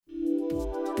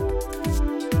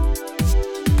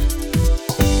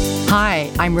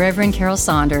Hi, I'm Reverend Carol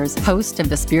Saunders, host of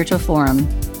the Spiritual Forum.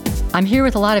 I'm here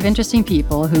with a lot of interesting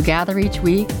people who gather each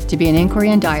week to be an inquiry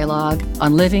and dialogue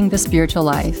on living the spiritual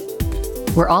life.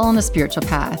 We're all on the spiritual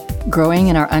path, growing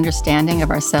in our understanding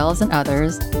of ourselves and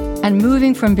others, and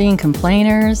moving from being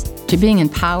complainers to being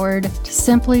empowered to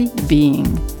simply being.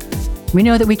 We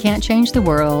know that we can't change the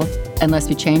world unless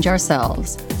we change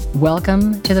ourselves.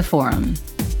 Welcome to the Forum.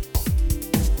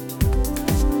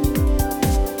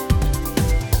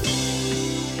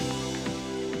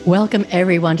 Welcome,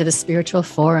 everyone, to the Spiritual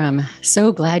Forum.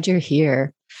 So glad you're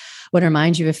here. I want to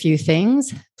remind you of a few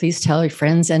things. Please tell your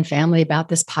friends and family about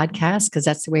this podcast, because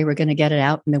that's the way we're going to get it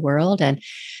out in the world. And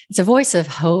it's a voice of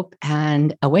hope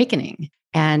and awakening.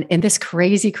 And in this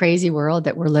crazy, crazy world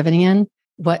that we're living in,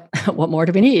 what more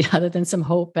do we need other than some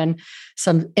hope and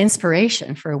some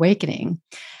inspiration for awakening?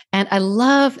 And I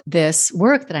love this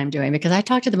work that I'm doing because I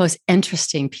talk to the most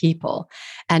interesting people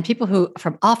and people who,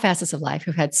 from all facets of life,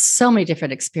 who've had so many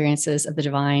different experiences of the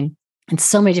divine in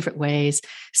so many different ways,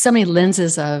 so many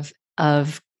lenses of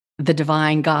the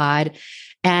divine God.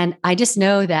 And I just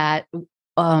know that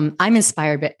I'm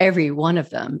inspired by every one of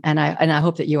them. And I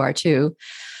hope that you are too.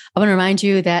 I want to remind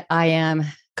you that I am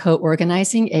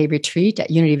co-organizing a retreat at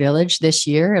Unity Village this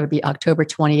year. It'll be October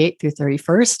 28th through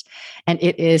 31st. And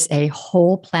it is a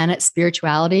whole planet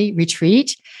spirituality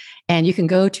retreat. And you can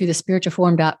go to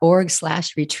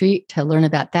thespiritualforum.org/retreat to learn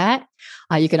about that.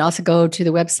 You can also go to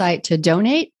the website to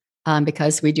donate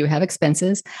because we do have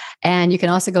expenses. And you can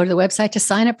also go to the website to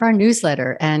sign up for our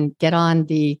newsletter and get on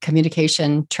the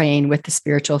communication train with the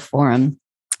Spiritual Forum.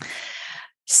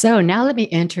 So now let me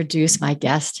introduce my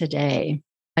guest today.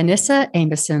 Anissa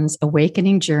Amoson's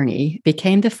awakening journey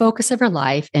became the focus of her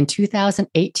life in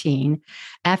 2018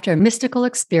 after a mystical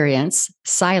experience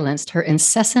silenced her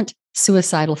incessant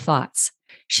suicidal thoughts.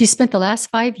 She spent the last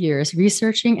 5 years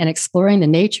researching and exploring the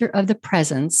nature of the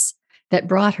presence that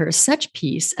brought her such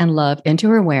peace and love into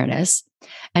her awareness,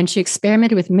 and she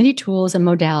experimented with many tools and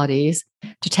modalities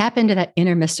to tap into that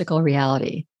inner mystical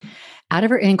reality. Out of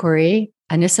her inquiry,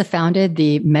 Anissa founded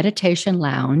the Meditation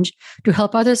Lounge to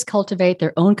help others cultivate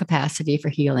their own capacity for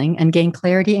healing and gain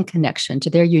clarity and connection to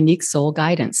their unique soul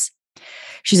guidance.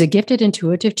 She's a gifted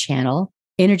intuitive channel,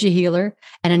 energy healer,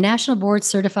 and a national board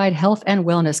certified health and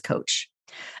wellness coach.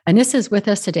 Anissa is with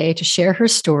us today to share her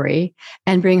story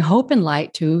and bring hope and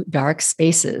light to dark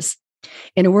spaces.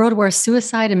 In a world where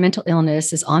suicide and mental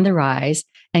illness is on the rise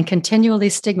and continually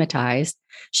stigmatized,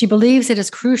 she believes it is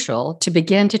crucial to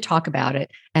begin to talk about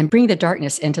it and bring the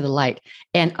darkness into the light.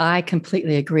 And I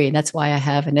completely agree. And that's why I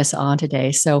have Anissa on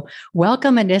today. So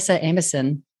welcome, Anissa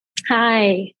Amoson.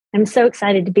 Hi, I'm so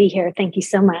excited to be here. Thank you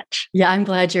so much. Yeah, I'm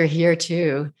glad you're here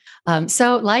too.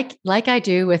 So like I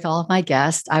do with all of my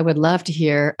guests, I would love to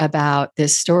hear about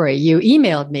this story. You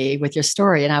emailed me with your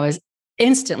story and I was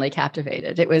instantly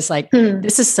captivated. It was like,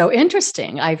 This is so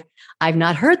interesting. I've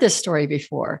not heard this story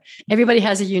before. Everybody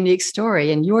has a unique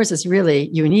story and yours is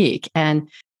really unique. And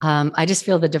I just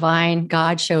feel the divine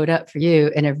God showed up for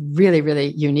you in a really, really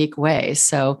unique way.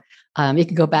 So you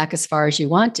can go back as far as you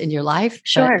want in your life.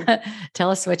 Sure.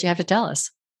 Tell us what you have to tell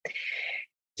us.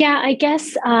 Yeah, I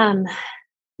guess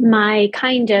my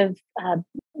kind of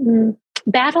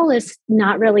battle is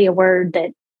not really a word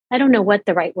that, I don't know what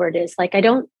the right word is. Like, I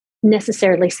don't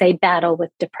necessarily say battle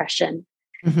with depression.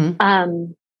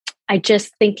 Mm-hmm. I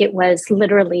just think it was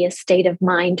literally a state of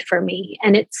mind for me.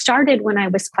 And it started when I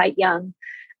was quite young.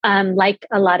 Like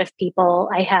a lot of people,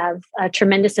 I have a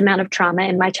tremendous amount of trauma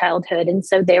in my childhood. And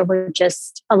so there were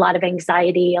just a lot of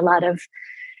anxiety, a lot of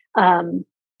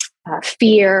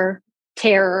fear,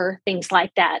 terror, things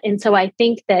like that. And so I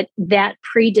think that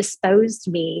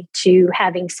predisposed me to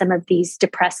having some of these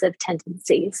depressive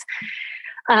tendencies.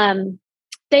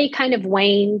 They kind of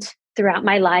waned throughout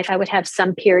my life. I would have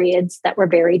some periods that were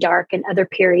very dark and other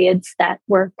periods that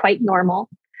were quite normal.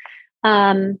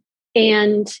 And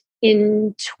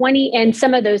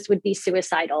some of those would be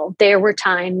suicidal. There were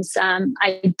times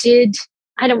I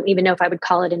don't even know if I would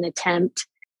call it an attempt.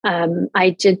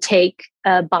 I did take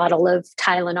a bottle of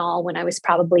Tylenol when I was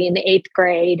probably in the 8th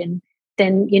grade, and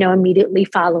then, immediately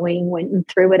following went and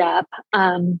threw it up.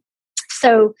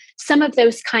 So some of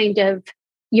those kind of,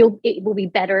 it will be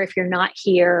better if you're not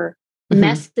here. Mm-hmm.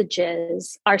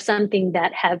 Messages are something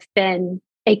that have been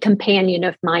a companion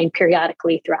of mine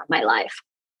periodically throughout my life.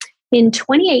 In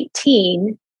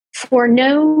 2018, for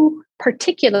no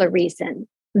particular reason,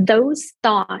 those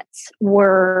thoughts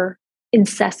were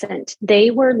incessant. They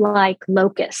were like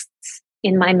locusts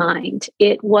in my mind.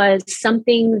 It was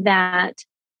something that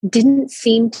didn't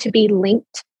seem to be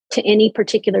linked to any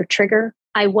particular trigger.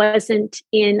 I wasn't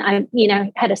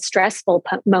had a stressful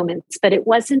moments, but it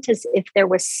wasn't as if there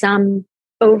was some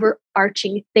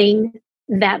overarching thing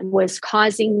that was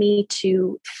causing me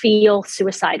to feel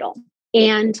suicidal.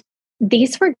 And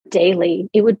these were daily.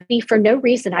 It would be for no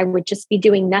reason. I would just be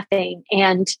doing nothing.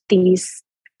 And these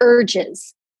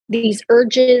urges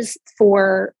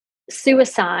for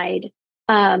suicide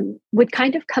would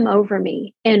kind of come over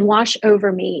me and wash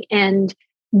over me. And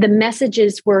the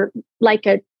messages were like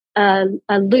a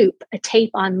loop, a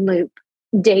tape on loop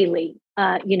daily,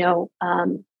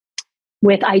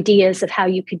 with ideas of how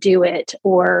you could do it,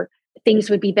 or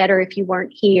things would be better if you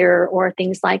weren't here, or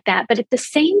things like that. But at the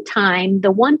same time,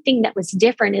 the one thing that was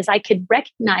different is I could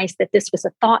recognize that this was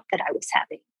a thought that I was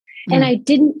having. And I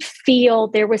didn't feel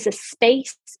there was a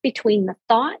space between the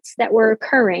thoughts that were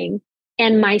occurring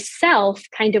and myself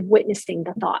kind of witnessing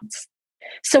the thoughts.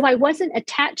 So I wasn't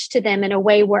attached to them in a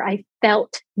way where I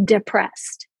felt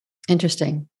depressed.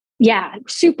 Interesting. Yeah,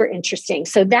 super interesting.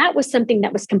 So that was something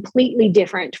that was completely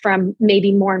different from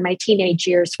maybe more in my teenage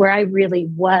years, where I really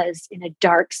was in a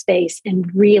dark space and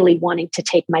really wanting to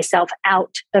take myself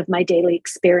out of my daily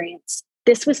experience.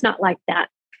 This was not like that.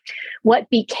 What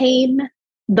became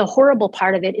the horrible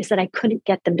part of it is that I couldn't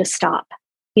get them to stop.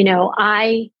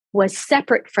 I was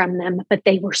separate from them, but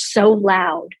they were so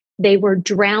loud. They were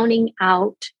drowning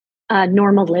out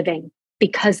normal living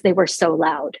because they were so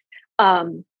loud.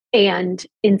 And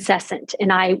incessant.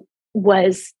 And I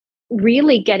was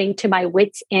really getting to my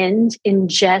wit's end in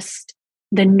just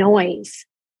the noise.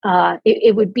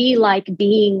 It would be like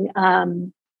being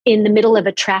in the middle of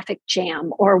a traffic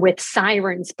jam or with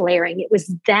sirens blaring. It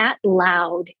was that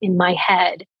loud in my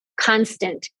head,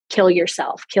 constant, kill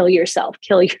yourself, kill yourself,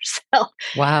 kill yourself.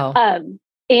 Wow.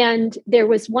 And there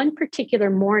was one particular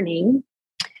morning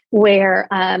where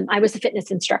I was a fitness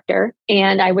instructor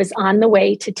and I was on the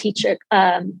way to teach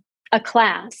a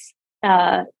class,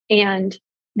 and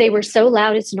they were so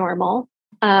loud as normal.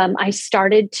 I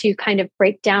started to kind of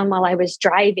break down while I was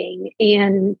driving,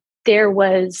 and there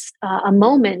was a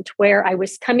moment where I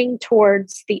was coming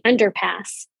towards the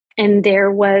underpass, and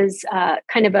there was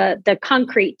kind of the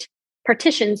concrete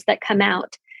partitions that come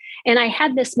out, and I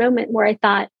had this moment where I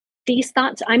thought, these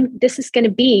thoughts, this is going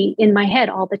to be in my head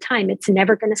all the time. It's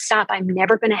never going to stop. I'm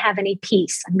never going to have any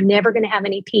peace. I'm never going to have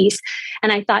any peace.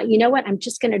 And I thought, you know what? I'm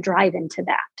just going to drive into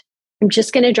that. I'm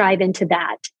just going to drive into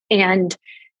that. And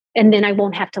then I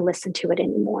won't have to listen to it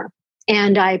anymore.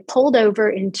 And I pulled over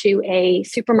into a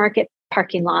supermarket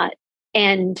parking lot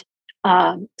and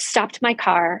stopped my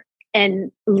car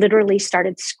and literally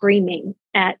started screaming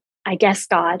at, I guess,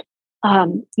 God,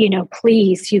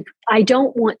 please, I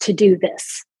don't want to do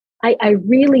this. I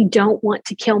really don't want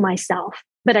to kill myself,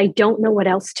 but I don't know what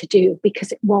else to do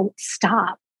because it won't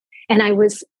stop. And I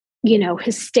was,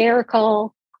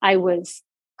 hysterical. I was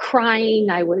crying.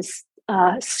 I was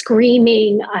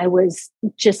screaming. I was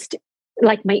just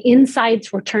like my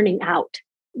insides were turning out,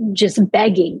 just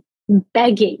begging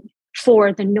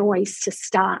for the noise to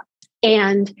stop.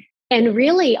 And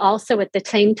really also at the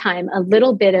same time, a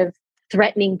little bit of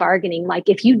threatening bargaining, like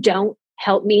if you don't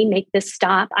help me make this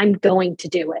stop, I'm going to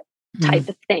do it. Type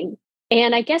of thing.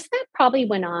 And I guess that probably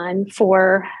went on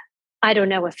for, I don't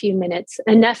know, a few minutes,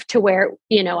 enough to where,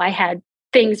 I had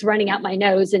things running out my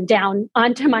nose and down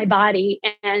onto my body.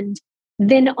 And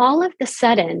then all of a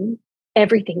sudden,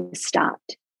 everything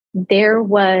stopped. There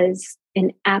was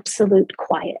an absolute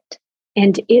quiet.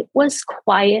 And it was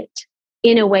quiet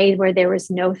in a way where there was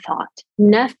no thought.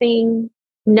 Nothing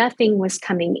was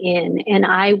coming in. And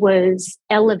I was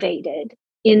elevated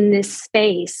in this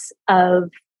space of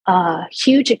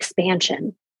huge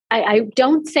expansion. I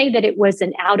don't say that it was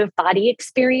an out-of-body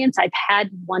experience. I've had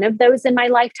one of those in my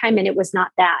lifetime, and it was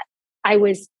not that. I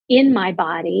was in my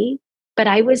body, but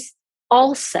I was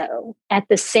also at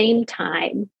the same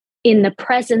time in the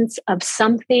presence of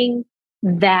something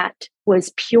that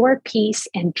was pure peace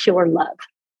and pure love.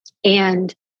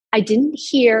 And I didn't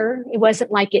hear, it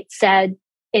wasn't like it said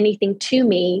anything to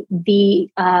me. The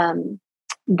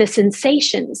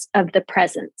sensations of the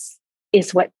presence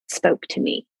is what spoke to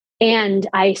me. And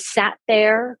I sat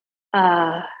there,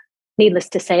 needless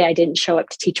to say, I didn't show up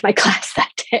to teach my class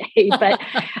that day, but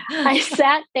I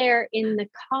sat there in the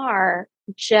car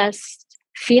just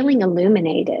feeling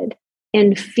illuminated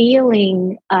and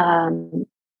feeling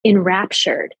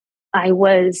enraptured. I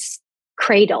was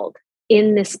cradled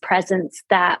in this presence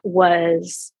that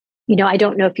was, I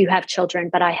don't know if you have children,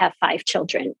 but I have 5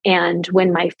 children. And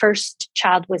when my first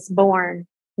child was born,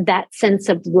 that sense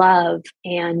of love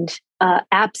and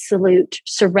absolute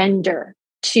surrender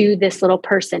to this little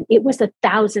person, it was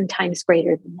 1,000 times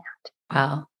greater than that.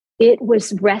 Wow. it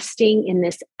was resting in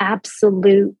this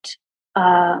absolute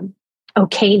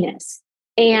okayness.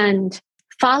 And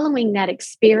following that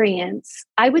experience,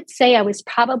 I would say I was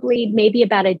probably maybe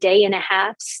about a day and a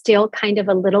half still kind of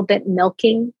a little bit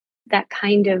milking that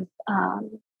kind of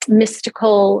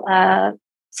mystical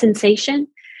sensation.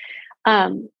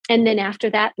 And then after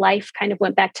that, life kind of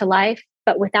went back to life,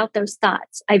 but without those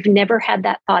thoughts. I've never had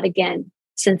that thought again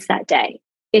since that day.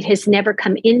 It has never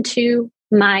come into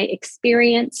my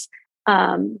experience.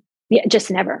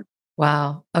 Just never.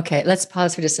 Wow. Okay. Let's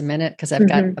pause for just a minute because I've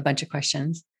got a bunch of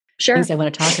questions. Sure. Things I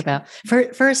want to talk about.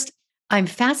 First, I'm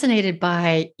fascinated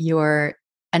by your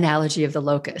analogy of the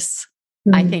locusts.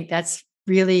 I think that's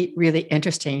really, really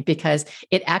interesting because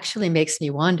it actually makes me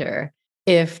wonder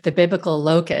if the biblical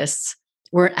locusts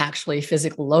weren't actually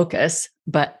physical locusts,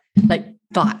 but like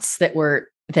thoughts that were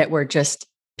just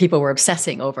people were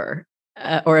obsessing over.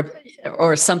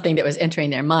 Or something that was entering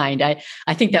their mind. I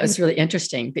think that was really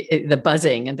interesting. The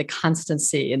buzzing and the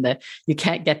constancy and you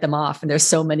can't get them off. And there's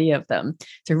so many of them.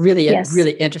 It's a really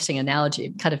interesting analogy.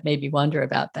 It kind of made me wonder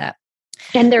about that.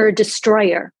 And they're a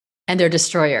destroyer.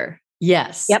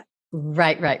 Yes. Yep.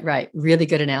 Right. Really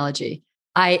good analogy.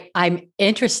 I'm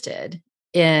interested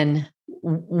in,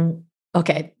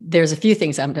 okay, there's a few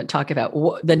things I'm going to talk about.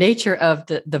 The nature of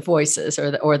the voices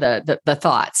or the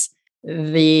thoughts.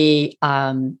 The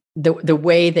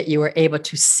way that you were able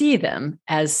to see them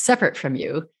as separate from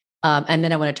you, and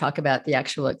then I want to talk about the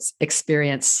actual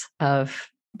experience of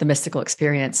the mystical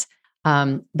experience.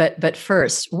 But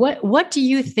first, what do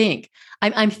you think?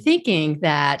 I'm thinking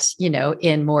that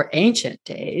in more ancient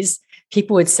days,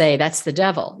 people would say that's the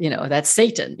devil, that's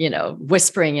Satan,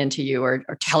 whispering into you or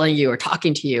telling you or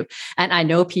talking to you. And I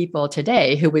know people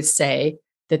today who would say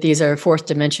that these are fourth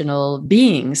dimensional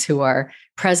beings who are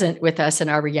present with us in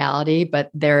our reality,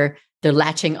 but they're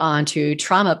latching on to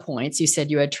trauma points. You said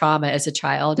you had trauma as a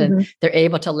child, and they're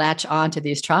able to latch on to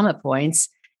these trauma points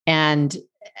and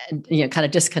kind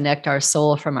of disconnect our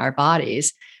soul from our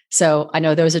bodies. So I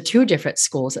know those are two different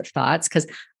schools of thoughts, because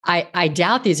I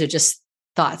doubt these are just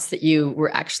thoughts that you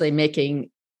were actually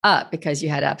making up because you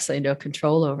had absolutely no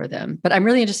control over them. But I'm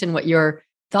really interested in what your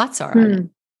thoughts are on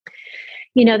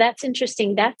it. That's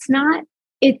interesting.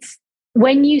 It's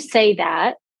when you say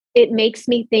that, it makes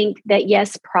me think that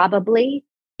yes, probably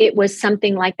it was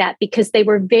something like that because they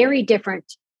were very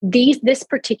different. This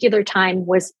particular time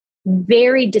was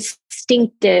very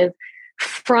distinctive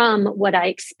from what I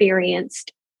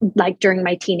experienced like during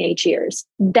my teenage years.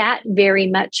 That very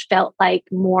much felt like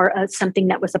more of something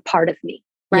that was a part of me,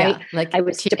 right? Yeah, like I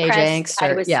was depressed.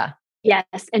 Angst yes.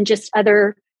 And just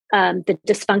other the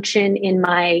dysfunction in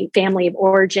my family of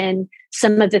origin,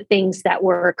 some of the things that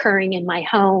were occurring in my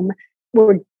home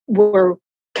were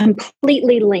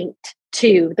completely linked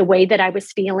to the way that I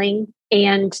was feeling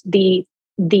and the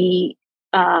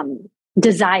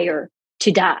desire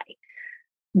to die.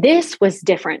 This was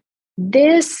different.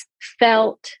 This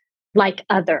felt like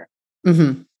other,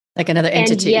 like another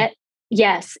entity. And yet,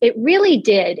 yes, it really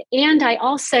did. And I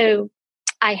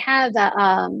have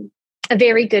a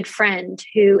very good friend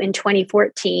who in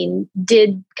 2014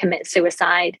 did commit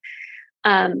suicide.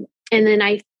 And then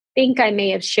I think I may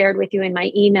have shared with you in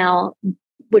my email,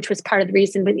 which was part of the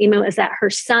reason with email, is that her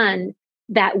son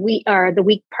the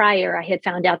week prior, I had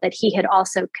found out that he had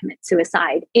also committed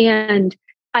suicide. And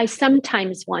I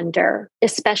sometimes wonder,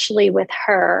 especially with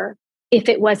her, if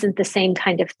it wasn't the same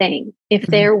kind of thing, if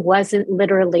there wasn't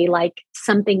literally like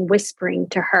something whispering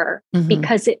to her,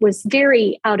 because it was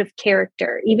very out of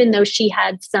character, even though she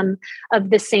had some of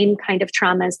the same kind of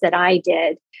traumas that I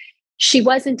did. She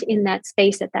wasn't in that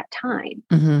space at that time.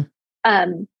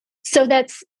 So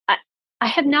I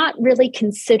have not really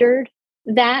considered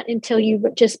that until you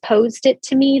just posed it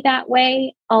to me that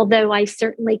way, although I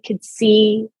certainly could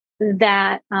see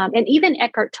that, and even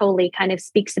Eckhart Tolle kind of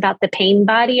speaks about the pain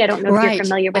body. I don't know if you're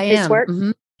familiar with his work.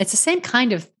 It's the same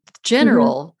kind of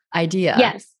general idea.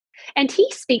 Yes. And he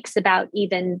speaks about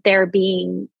even there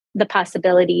being the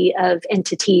possibility of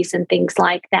entities and things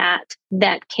like that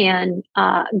can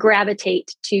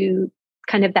gravitate to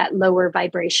kind of that lower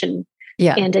vibration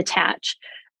and attach.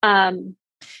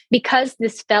 Because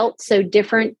this felt so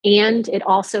different and it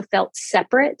also felt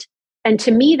separate. And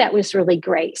to me, that was really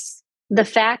grace. The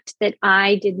fact that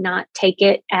I did not take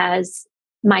it as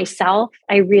myself,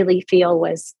 I really feel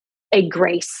was a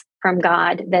grace from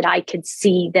God that I could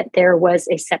see that there was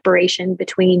a separation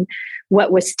between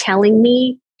what was telling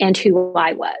me and who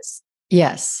I was.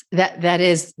 Yes, that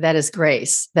is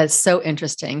grace. That's so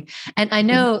interesting. And I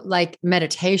know like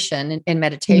meditation, in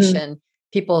meditation,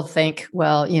 people think,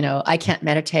 well, I can't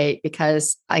meditate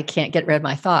because I can't get rid of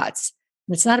my thoughts.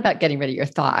 It's not about getting rid of your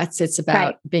thoughts. It's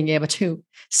about being able to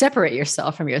separate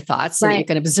yourself from your thoughts so that you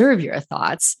can observe your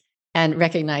thoughts and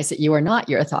recognize that you are not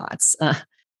your thoughts.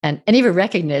 And even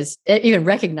recognize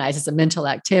it's a mental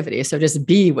activity. So just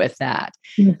be with that.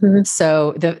 Mm-hmm.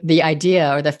 So the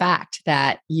idea or the fact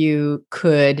that you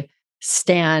could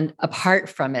stand apart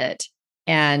from it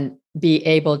and be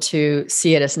able to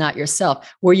see it as not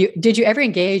yourself. Did you ever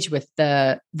engage with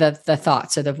the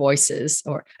thoughts or the voices,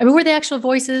 or, I mean, were they actual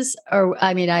voices, or,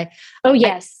 I mean,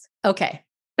 yes. Okay.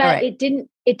 But it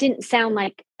didn't sound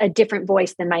like a different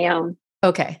voice than my own.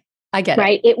 Okay. I get it.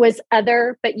 Right. It was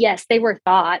other, but yes, they were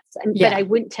thoughts, but I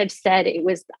wouldn't have said it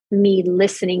was me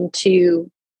listening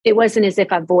to, it wasn't as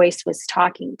if a voice was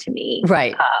talking to me.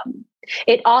 Right.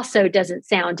 It also doesn't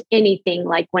sound anything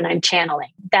like when I'm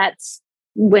channeling. That's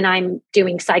when I'm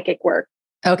doing psychic work.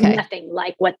 Okay. Nothing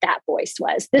like what that voice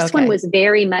was. This one was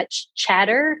very much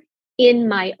chatter in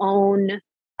my own,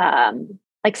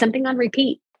 like something on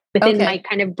repeat within my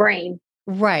kind of brain.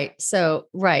 Right. So,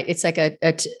 it's like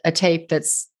a tape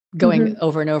that's going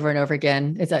over and over and over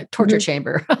again. It's a torture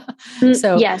chamber.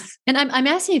 So, yes. And I'm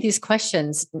asking you these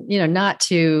questions, not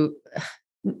to,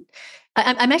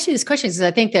 I'm asking these questions because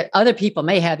I think that other people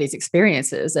may have these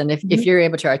experiences. And if you're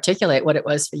able to articulate what it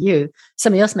was for you,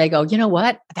 somebody else may go, you know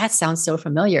what, that sounds so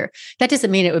familiar. That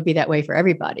doesn't mean it would be that way for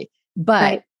everybody.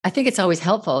 But I think it's always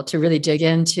helpful to really dig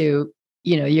into,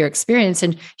 your experience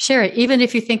and share it. Even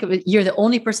if you think you're the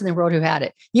only person in the world who had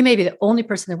it, you may be the only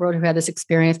person in the world who had this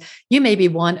experience. You may be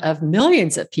one of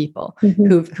millions of people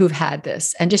who've had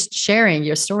this, and just sharing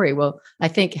your story will, I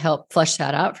think, help flesh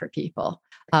that out for people.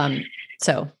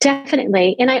 So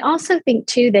definitely. And I also think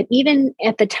too, that even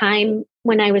at the time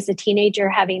when I was a teenager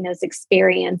having those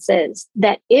experiences,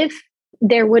 that if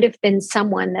there would have been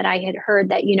someone that I had heard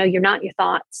that, you're not your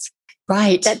thoughts,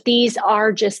 right, that these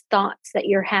are just thoughts that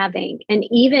you're having. And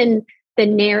even the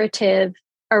narrative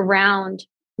around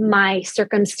my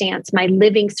circumstance, my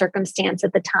living circumstance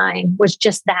at the time, was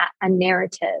just that, a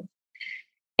narrative.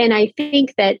 And I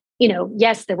think that,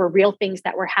 yes, there were real things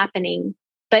that were happening.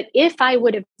 But if I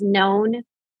would have known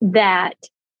that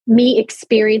me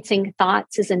experiencing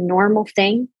thoughts is a normal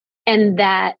thing, and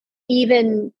that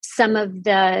even some of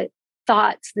the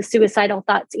thoughts, the suicidal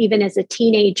thoughts, even as a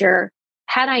teenager,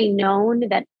 had I known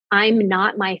that I'm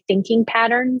not my thinking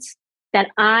patterns, that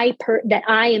I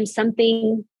am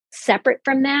something separate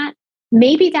from that,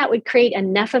 maybe that would create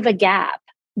enough of a gap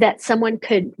that someone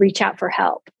could reach out for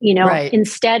help.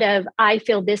 Instead of I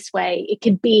feel this way, it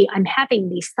could be I'm having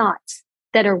these thoughts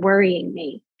that are worrying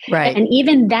me. Right. And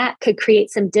even that could create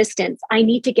some distance. I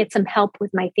need to get some help with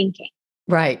my thinking.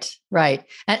 Right.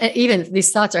 And even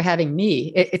these thoughts are having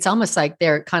me. It's almost like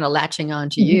they're kind of latching on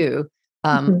to you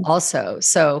also.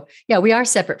 So yeah, we are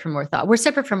separate from our thoughts. We're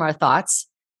separate from our thoughts.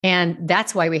 And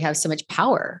that's why we have so much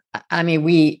power. I mean,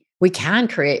 we can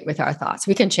create with our thoughts.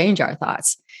 We can change our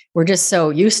thoughts. We're just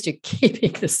so used to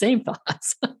keeping the same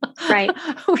thoughts. Right.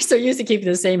 We're so used to keeping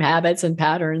the same habits and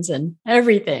patterns and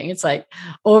everything. It's like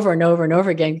over and over and over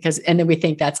again, and then we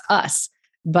think that's us.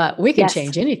 But we can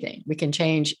change anything. We can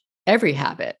change every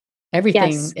habit,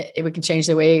 everything. Yes. We can change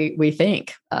the way we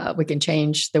think. We can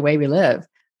change the way we live.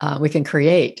 We can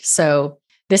create. So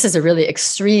this is a really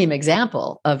extreme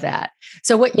example of that.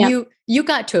 So what you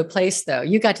got to a place though,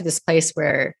 you got to this place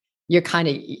where you're kind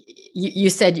of, you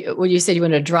said you wanted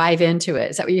to drive into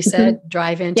it. Is that what you said?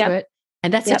 Drive into it.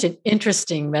 And that's such an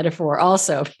interesting metaphor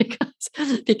also,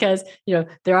 because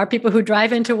there are people who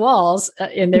drive into walls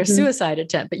in their suicide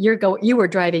attempt, but you were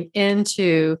driving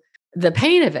into the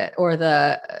pain of it or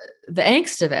the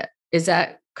angst of it. Is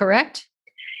that correct?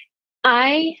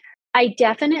 I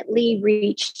definitely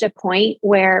reached a point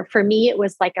where for me, it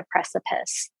was like a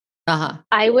precipice.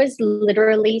 I was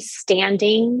literally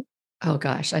standing. Oh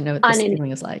gosh, I know what this feeling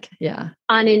is like. Yeah.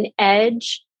 On an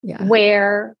edge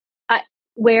where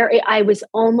I was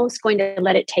almost going to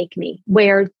let it take me,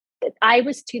 where I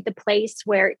was to the place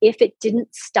where if it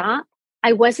didn't stop,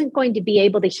 I wasn't going to be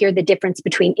able to hear the difference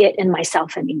between it and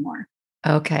myself anymore.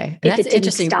 Okay. That's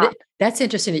interesting. That's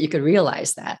interesting that you could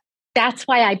realize that. That's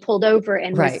why I pulled over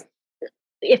and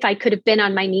if I could have been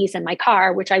on my knees in my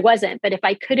car, which I wasn't, but if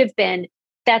I could have been,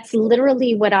 that's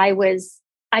literally what I was.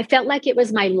 I felt like it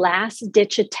was my last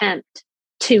ditch attempt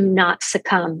to not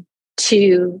succumb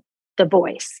to the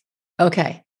voice.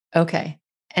 Okay.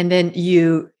 And then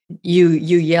you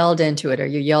yelled into it, or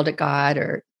you yelled at God,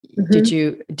 or did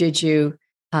you,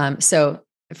 so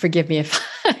forgive me if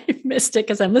I missed it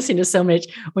because I'm listening to so much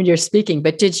when you're speaking,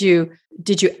 but did you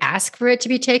ask for it to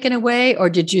be taken away, or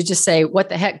did you just say, what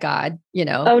the heck, God,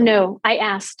 Oh no, I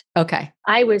asked. Okay.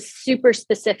 I was super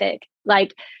specific,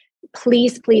 like,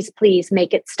 please, please, please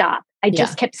make it stop. I Yeah.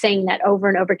 just kept saying that over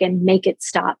and over again. Make it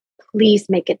stop. Please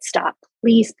make it stop.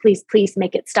 Please, please, please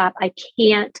make it stop. I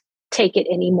can't take it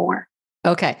anymore.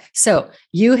 Okay. So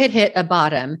you had hit a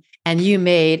bottom and you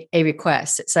made a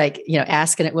request. It's like,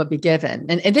 ask and it will be given.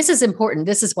 And this is important.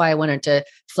 This is why I wanted to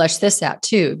flesh this out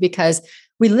too, because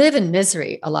we live in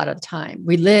misery a lot of the time.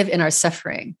 We live in our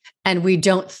suffering and we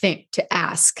don't think to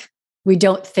ask. We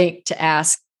don't think to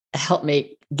ask, help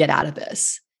me get out of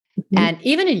this. Mm-hmm. And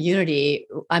even in unity,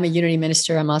 I'm a unity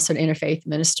minister. I'm also an interfaith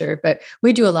minister, but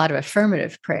we do a lot of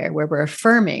affirmative prayer where we're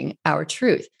affirming our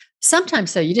truth.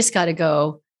 Sometimes though, you just got to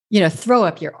go, throw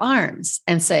up your arms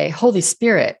and say, Holy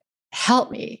Spirit,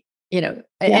 help me,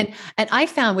 and I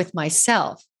found with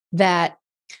myself that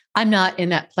I'm not in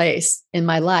that place in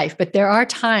my life, but there are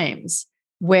times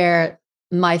where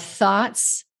my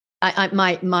thoughts,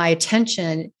 my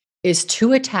attention is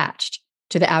too attached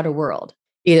to the outer world.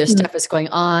 Either stuff is going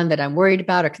on that I'm worried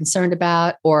about or concerned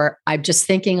about, or I'm just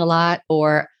thinking a lot,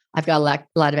 or I've got a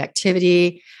lot of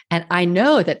activity. And I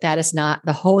know that that is not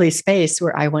the holy space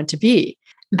where I want to be.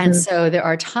 Mm-hmm. And so there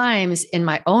are times in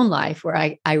my own life where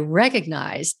I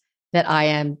recognize that I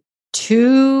am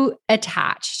too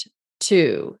attached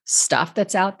to stuff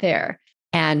that's out there.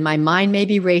 And my mind may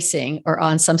be racing or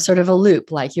on some sort of a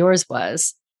loop like yours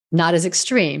was, not as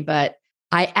extreme, but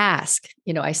I ask,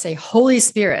 I say, Holy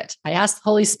Spirit, I ask the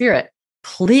Holy Spirit,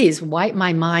 please wipe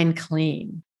my mind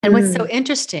clean. And what's so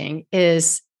interesting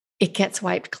is it gets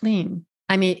wiped clean.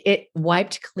 I mean, it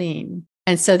wiped clean.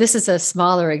 And so this is a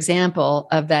smaller example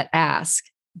of that ask,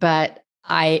 but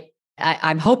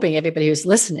I'm hoping everybody who's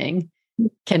listening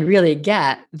can really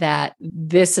get that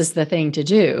this is the thing to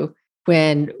do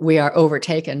when we are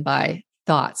overtaken by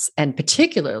thoughts, and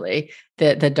particularly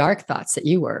the dark thoughts that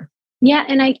you were. Yeah.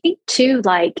 And I think too,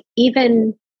 like,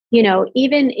 even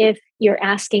if you're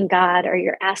asking God or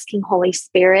you're asking Holy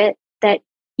Spirit, that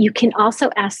you can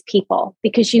also ask people,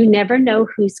 because you never know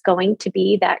who's going to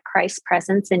be that Christ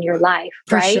presence in your life.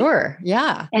 For sure.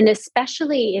 Yeah. And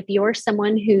especially if you're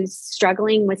someone who's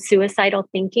struggling with suicidal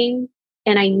thinking.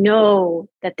 And I know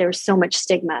that there's so much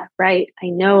stigma, right? I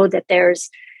know that there's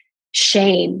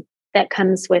shame that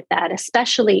comes with that,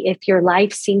 especially if your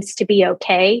life seems to be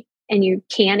okay and you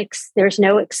can't, there's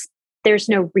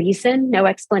no reason, no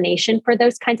explanation for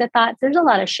those kinds of thoughts. There's a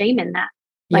lot of shame in that.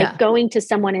 Like going to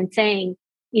someone and saying,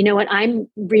 you know what, I'm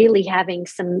really having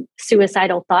some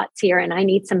suicidal thoughts here and I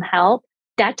need some help.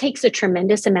 That takes a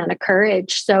tremendous amount of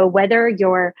courage. So whether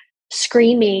you're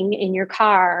screaming in your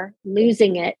car,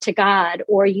 losing it to God,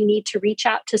 or you need to reach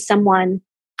out to someone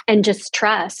and just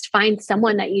find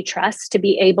someone that you trust to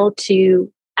be able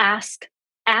to ask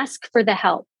for the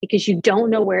help, because you don't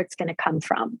know where it's going to come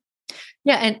from.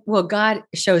 Yeah. And well, God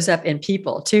shows up in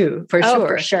people too, for sure.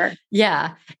 For sure.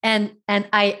 Yeah. And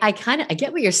I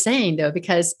get what you're saying though,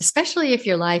 because especially if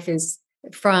your life is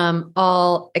from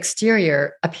all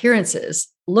exterior appearances,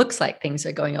 looks like things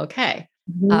are going okay.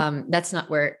 Mm-hmm. That's not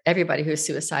where everybody who's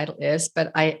suicidal is,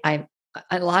 but a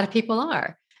lot of people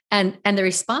are. And the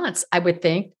response I would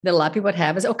think that a lot of people would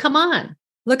have is, oh, come on,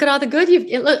 look at all the good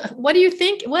look, what do you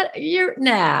think?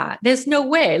 There's no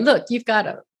way. Look, you've got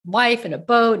a wife and a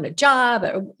boat and a job,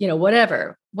 or,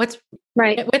 whatever. What's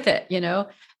right with it?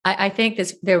 I think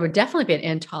there would definitely be an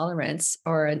intolerance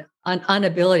or an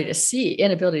inability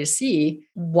to see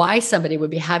why somebody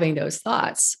would be having those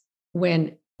thoughts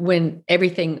when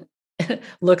everything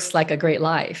looks like a great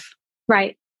life.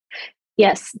 Right.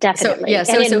 Yes, definitely.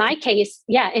 In my case,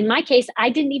 I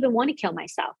didn't even want to kill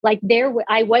myself. Like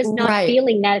I was not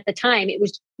feeling that at the time. It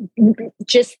was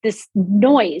just this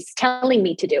noise telling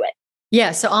me to do it.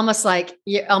 Yeah. So almost like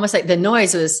the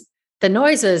noise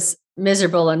was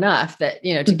miserable enough that,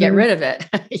 to get rid of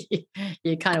it,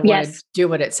 you kind of want to do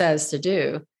what it says to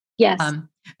do. Yes.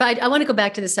 But I want to go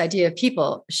back to this idea of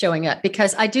people showing up,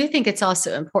 because I do think it's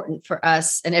also important for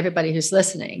us and everybody who's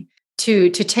listening to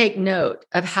take note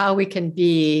of how we can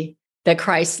be the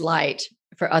Christ light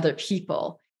for other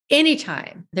people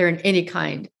anytime they're in any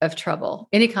kind of trouble,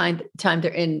 time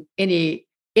they're in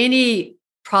any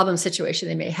problem situation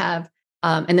they may have.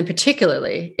 And then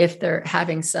particularly if they're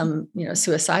having some,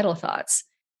 suicidal thoughts,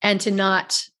 and to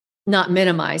not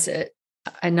minimize it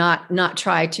and not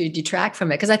try to detract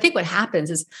from it. Because I think what happens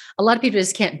is a lot of people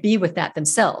just can't be with that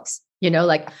themselves,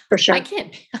 like, for sure, I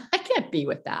can't be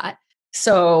with that.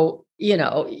 So,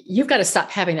 you've got to stop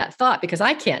having that thought because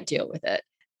I can't deal with it.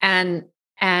 And,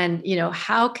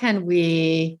 how can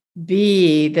we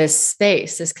be this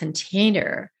space, this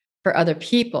container for other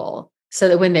people so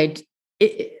that when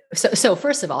so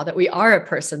first of all, that we are a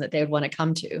person that they would want to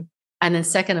come to. And then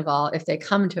second of all, if they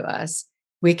come to us,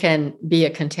 we can be a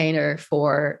container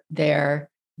for their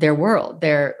their world,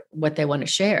 what they want to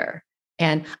share.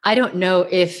 And I don't know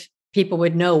if people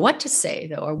would know what to say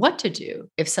though, or what to do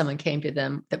if someone came to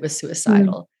them that was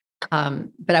suicidal.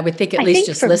 But I would think at least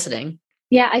just listening.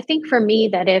 Yeah, I think for me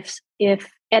that if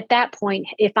at that point,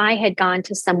 if I had gone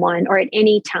to someone or at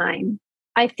any time,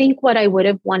 I think what I would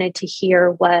have wanted to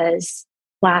hear was,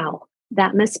 wow,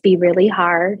 that must be really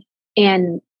hard.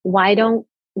 And why don't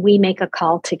we make a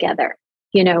call together?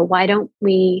 Why don't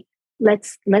we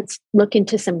let's look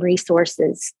into some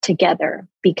resources together,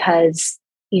 because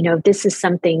this is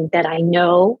something that I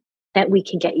know that we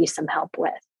can get you some help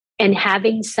with. And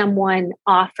having someone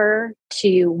offer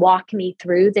to walk me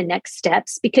through the next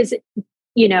steps, because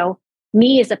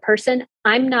me as a person,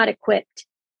 I'm not equipped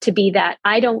to be that.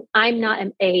 I'm not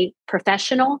a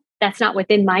professional. That's not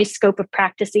within my scope of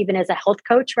practice, even as a health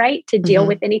coach, right? To deal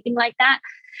with anything like that.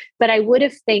 But I would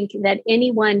have think that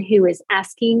anyone who is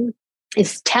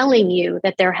telling you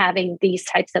that they're having these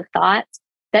types of thoughts,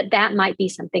 that might be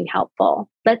something helpful.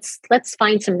 Let's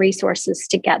find some resources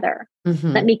together.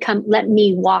 Let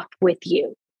me walk with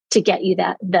you to get you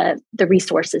the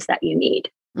resources that you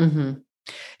need.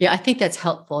 Yeah, I think that's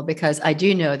helpful, because I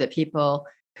do know that people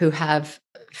who have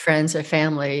friends or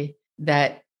family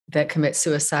that commit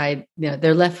suicide,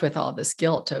 they're left with all this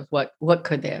guilt of what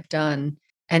could they have done.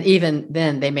 And even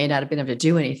then they may not have been able to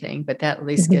do anything, but that at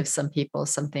least gives some people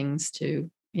some things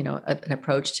to, an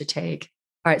approach to take.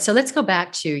 All right. So let's go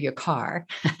back to your car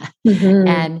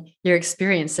and your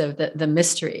experience of the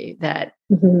mystery that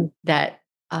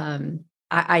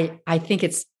I think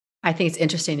it's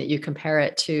interesting that you compare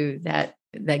it to that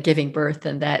giving birth,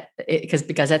 and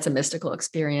because that's a mystical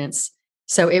experience.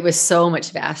 So it was so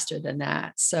much vaster than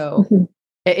that. So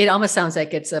it almost sounds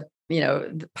like it's a,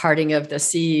 the parting of the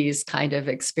seas kind of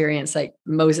experience like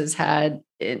Moses had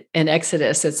in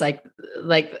Exodus. It's like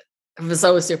it was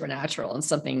so supernatural and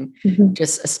something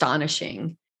just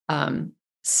astonishing.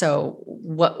 So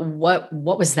what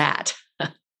was that?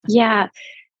 Yeah.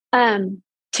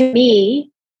 To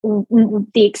me,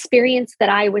 the experience that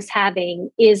I was having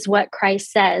is what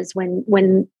Christ says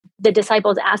when the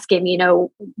disciples ask him,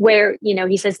 where,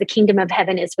 he says, the kingdom of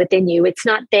heaven is within you. It's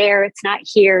not there. It's not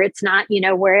here. It's not,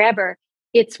 wherever.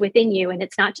 It's within you. And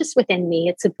it's not just within me.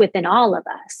 It's within all of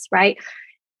us. Right.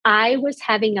 I was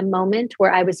having a moment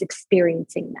where I was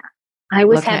experiencing that. I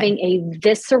was having a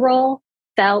visceral,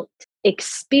 felt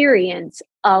experience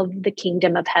of the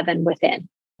kingdom of heaven within.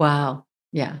 Wow.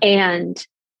 Yeah. And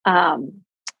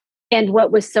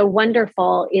what was so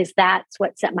wonderful is that's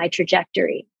what set my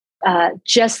trajectory.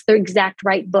 Just the exact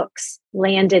right books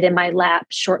landed in my lap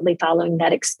shortly following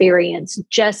that experience.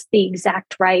 Just the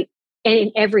exact right, and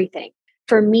in everything,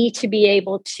 for me to be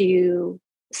able to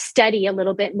study a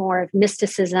little bit more of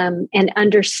mysticism and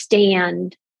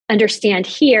understand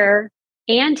here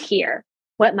and here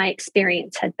what my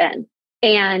experience had been.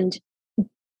 And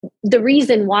the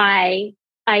reason why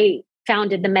I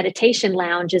founded the meditation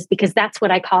lounge is because that's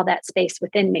what I call that space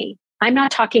within me. I'm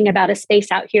not talking about a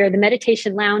space out here. The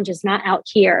meditation lounge is not out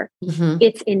here.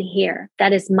 It's in here.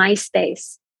 That is my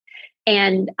space.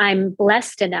 And I'm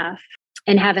blessed enough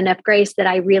and have enough grace that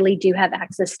I really do have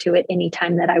access to it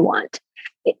anytime that I want.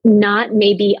 Not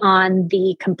maybe on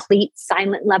the complete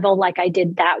silent level like I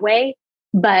did that way,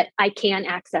 but I can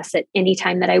access it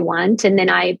anytime that I want. And then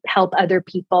I help other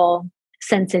people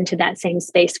sense into that same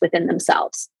space within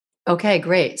themselves. Okay,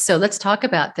 great. So let's talk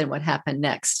about then what happened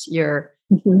next. Your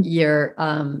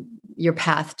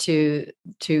path to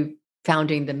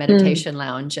founding the meditation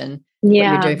lounge and what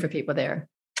you're doing for people there.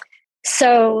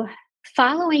 So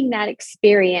following that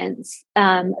experience,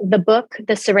 the book,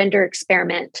 The Surrender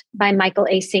Experiment by Michael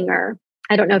A. Singer.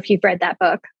 I don't know if you've read that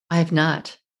book. I have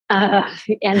not.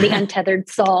 And The Untethered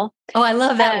Soul. Oh, I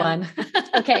love that one.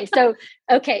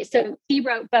 So he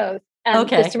wrote both.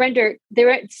 The surrender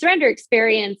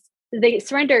experience. The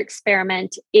surrender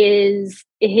experiment is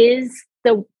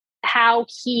how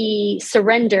he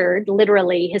surrendered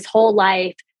literally his whole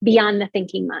life beyond the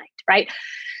thinking mind, right?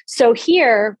 So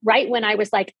here, right when I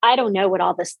was like, I don't know what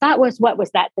all this thought was. What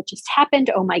was that just happened?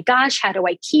 Oh my gosh, how do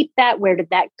I keep that? Where did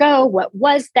that go? What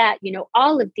was that?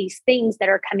 All of these things that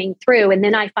are coming through. And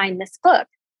then I find this book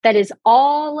that is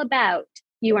all about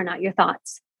you are not your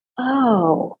thoughts.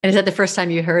 Oh. And is that the first time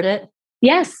you heard it?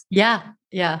 Yes. Yeah.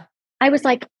 Yeah. I was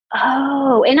like,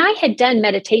 oh, and I had done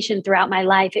meditation throughout my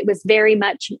life. It was very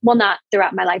much, well, not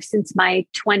throughout my life, since my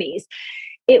 20s.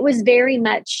 It was very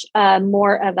much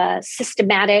more of a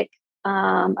systematic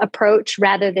approach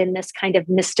rather than this kind of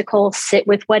mystical sit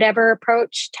with whatever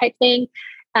approach type thing.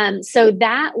 So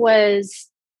that was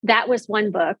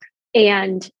one book,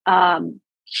 and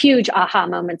huge aha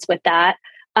moments with that.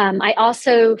 I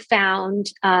also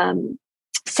found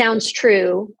Sounds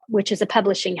True, which is a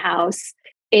publishing house.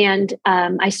 And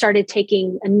I started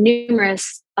taking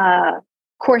numerous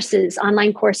courses,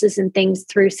 online courses and things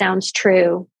through Sounds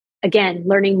True. Again,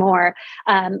 learning more.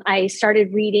 I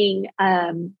started reading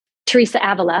Teresa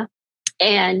Avila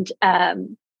and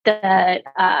the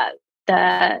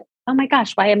oh my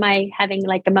gosh, why am I having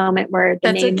like a moment where the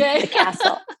That's name, okay. the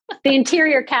castle, the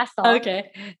interior castle.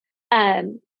 Okay.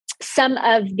 Some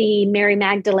of the Mary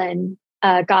Magdalene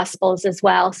Gospels as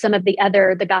well, some of the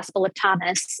Gospel of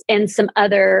Thomas, and some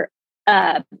other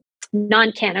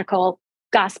non-canonical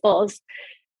Gospels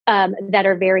that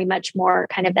are very much more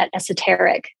kind of that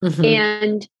esoteric. Mm-hmm.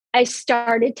 And I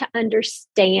started to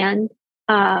understand,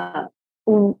 I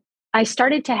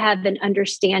started to have an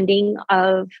understanding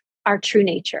of our true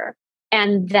nature,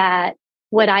 and that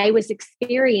what I was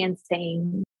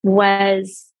experiencing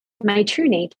was my true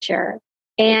nature.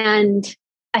 And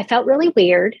I felt really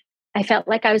weird. I felt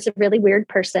like I was a really weird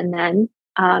person then,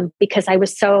 because I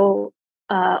was so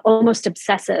almost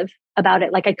obsessive about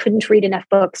it. Like I couldn't read enough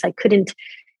books. I couldn't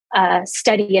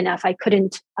study enough. I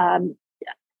couldn't,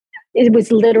 it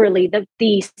was literally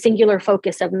the singular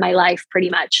focus of my life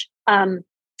pretty much.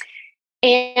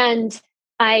 And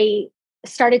I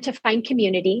started to find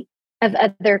community of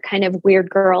other kind of weird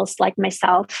girls like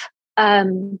myself.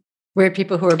 Weird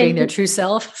people who are being their true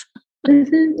self.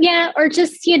 Mm-hmm, yeah. Or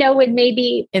just, would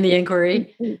maybe in the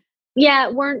inquiry.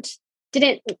 Yeah.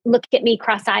 Didn't look at me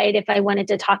cross-eyed if I wanted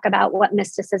to talk about what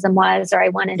mysticism was, or I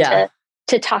wanted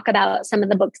to talk about some of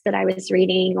the books that I was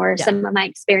reading or some of my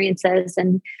experiences.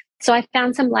 And so I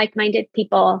found some like-minded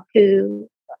people who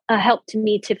helped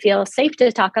me to feel safe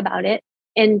to talk about it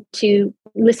and to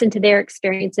listen to their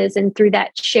experiences. And through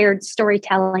that shared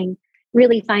storytelling,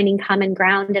 really finding common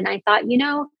ground. And I thought,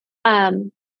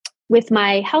 with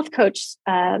my health coach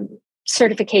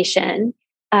certification,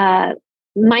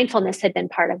 mindfulness had been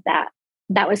part of that.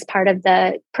 That was part of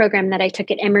the program that I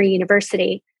took at Emory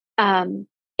University. And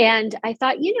I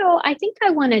thought, I think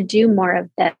I want to do more of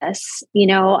this.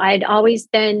 I'd always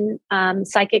been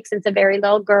psychic since a very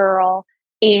little girl.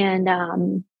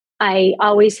 And I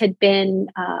always had been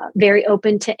very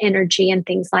open to energy and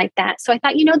things like that. So I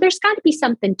thought, there's got to be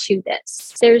something to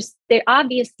this. There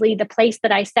obviously the place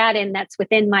that I sat in that's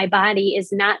within my body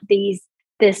is not this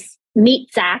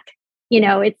meat sack.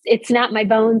 It's not my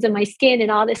bones and my skin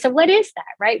and all this. So what is that,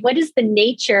 right? What is the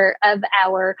nature of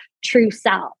our true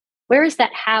self? Where is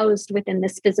that housed within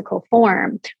this physical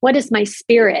form? What is my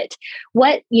spirit?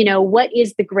 What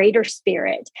is the greater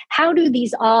spirit? How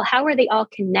are they all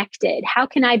connected? How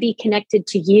can I be connected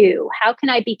to you? How can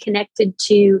I be connected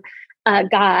to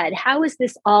God? How is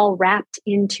this all wrapped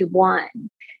into one?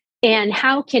 And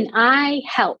how can I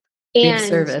help? And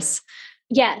service.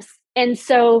 Yes. And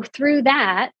so through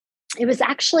that, it was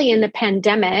actually in the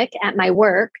pandemic at my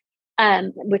work,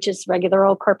 which is regular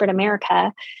old corporate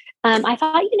America. I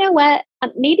thought, what,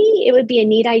 maybe it would be a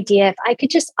neat idea if I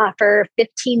could just offer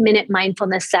 15-minute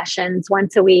mindfulness sessions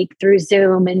once a week through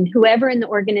Zoom, and whoever in the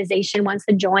organization wants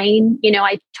to join.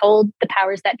 I told the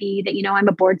powers that be that, I'm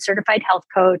a board certified health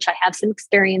coach. I have some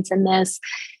experience in this.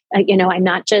 I'm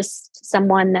not just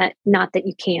someone not that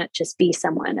you can't just be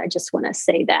someone. I just want to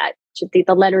say that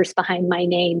the letters behind my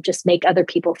name just make other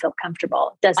people feel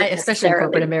comfortable. Especially in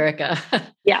corporate America.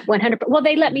 Yeah, 100%. Well,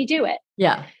 they let me do it.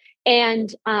 Yeah.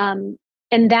 And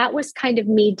that was kind of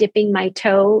me dipping my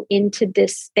toe into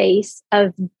this space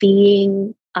of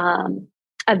being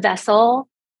a vessel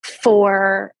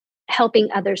for helping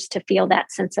others to feel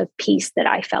that sense of peace that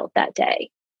I felt that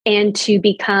day, and to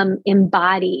become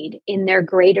embodied in their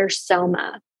greater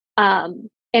soma. And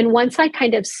once I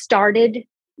kind of started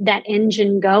that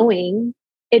engine going,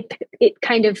 it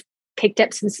kind of picked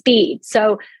up some speed.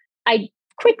 So I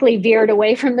quickly veered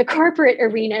away from the corporate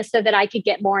arena so that I could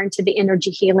get more into the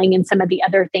energy healing and some of the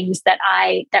other things that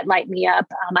light me up.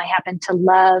 I happen to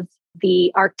love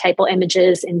the archetypal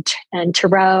images and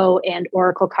tarot and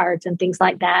oracle cards and things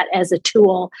like that as a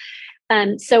tool.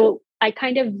 So I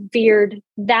kind of veered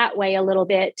that way a little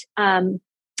bit, and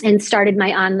started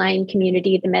my online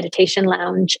community, the Meditation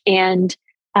Lounge, and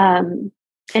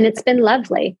it's been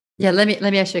lovely. Yeah, let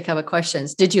me ask you a couple of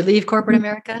questions. Did you leave corporate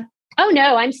America? Oh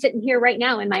no, I'm sitting here right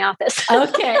now in my office.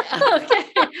 Okay. All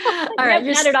right.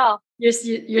 Not at all. You're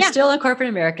still in corporate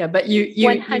America, but you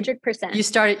 100%. You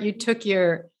started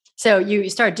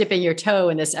dipping your toe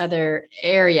in this other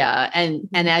area, and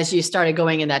as you started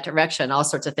going in that direction, all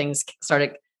sorts of things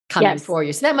started coming for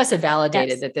you. So that must have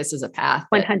validated that this is a path.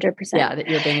 100%. That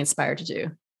you're being inspired to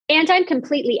do. And I'm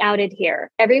completely outed here.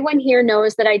 Everyone here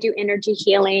knows that I do energy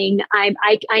healing. I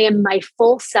am my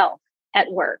full self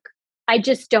at work. I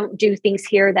just don't do things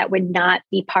here that would not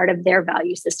be part of their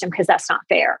value system, because that's not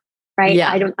fair. Right.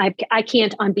 Yeah. I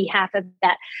can't on behalf of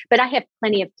that, but I have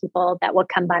plenty of people that will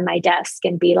come by my desk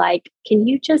and be like, can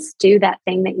you just do that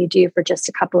thing that you do for just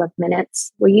a couple of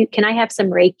minutes? Can I have some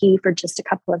Reiki for just a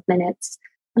couple of minutes?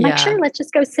 I'm like, sure, let's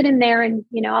just go sit in there and,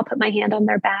 I'll put my hand on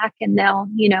their back and they'll,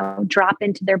 drop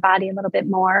into their body a little bit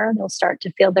more. They'll start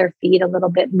to feel their feet a little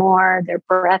bit more. Their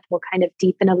breath will kind of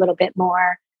deepen a little bit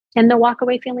more, and they'll walk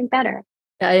away feeling better.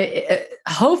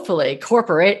 Hopefully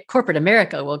corporate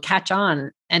America will catch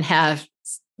on and have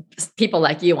people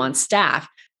like you on staff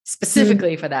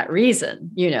specifically for that reason,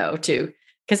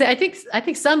 because I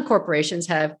think some corporations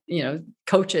have,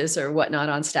 coaches or whatnot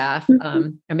on staff.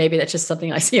 And maybe that's just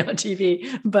something I see on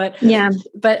TV, but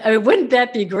wouldn't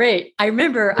that be great? I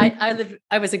remember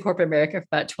I was in corporate America for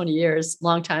about 20 years,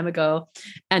 long time ago.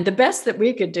 And the best that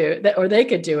we could do or they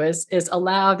could do is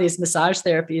allow these massage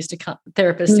therapists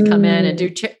to come in and do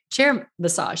chair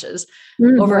massages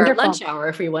over our lunch hour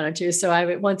if we wanted to.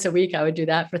 So once a week, I would do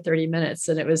that for 30 minutes,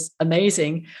 and it was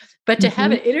amazing. But to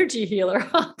have an energy healer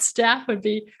on staff would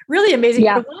be really amazing.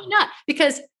 Yeah. But why not?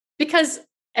 Because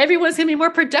everyone's going to be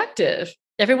more productive.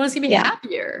 Everyone's going to be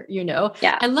happier,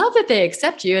 Yeah. I love that they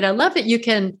accept you. And I love that you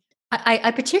can,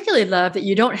 I particularly love that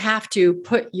you don't have to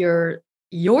put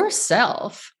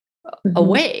yourself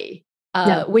away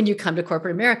when you come to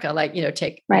corporate America, like,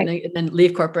 take, and then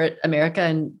leave corporate America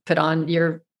and put on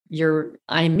your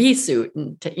I'm me suit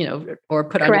and, or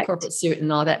put on your corporate suit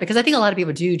and all that. Because I think a lot of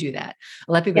people do that.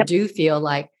 A lot of people do feel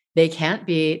like they can't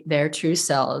be their true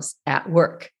selves at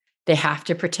work. They have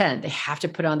to pretend. They have to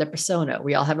put on their persona.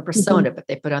 We all have a persona, but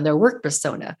they put on their work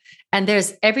persona. And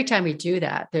every time we do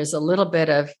that, there's a little bit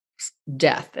of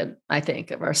death, I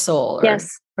think, of our soul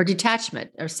or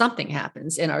detachment, or something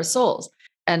happens in our souls.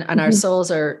 And our souls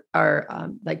are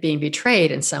like being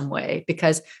betrayed in some way,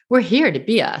 because we're here to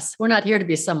be us. We're not here to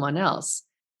be someone else.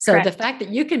 So the fact that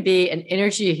you can be an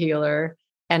energy healer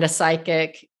and a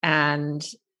psychic and,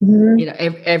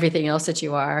 everything else that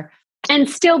you are. And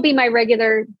still be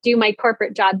do my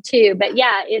corporate job too. But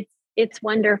yeah, it's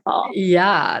wonderful.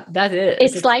 Yeah, that is.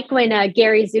 It's like when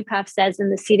Gary Zukav says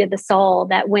in The Seat of the Soul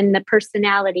that when the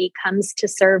personality comes to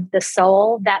serve the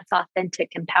soul, that's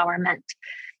authentic empowerment.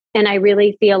 And I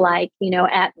really feel like,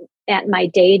 at my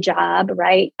day job,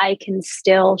 right, I can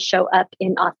still show up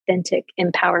in authentic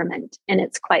empowerment, and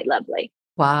it's quite lovely.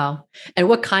 Wow. And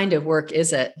what kind of work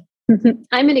is it?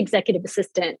 I'm an executive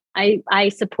assistant. I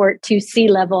support 2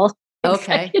 C-level.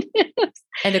 Okay.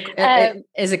 And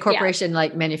is a corporation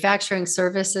like manufacturing,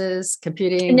 services,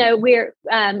 computing? No, we're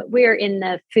in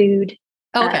the food.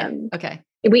 Okay. Okay.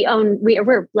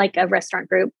 We're like a restaurant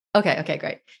group. Okay,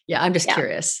 great. Yeah, I'm just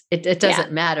curious. It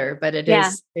doesn't matter, but it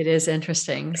is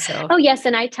interesting. So. Oh yes,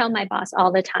 and I tell my boss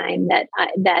all the time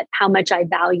that how much I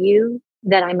value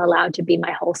that I'm allowed to be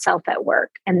my whole self at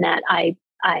work, and that I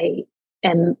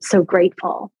am so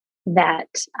grateful that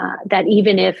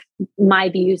even if my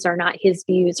views are not his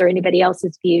views or anybody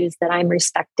else's views, that I'm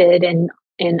respected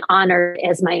and honored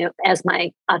as my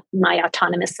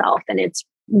autonomous self, and it's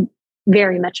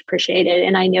very much appreciated.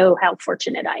 And I know how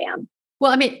fortunate I am.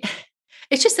 Well, I mean,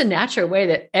 it's just a natural way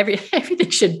that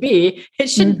everything should be. It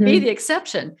shouldn't be the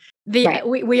exception.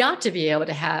 We ought to be able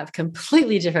to have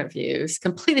completely different views,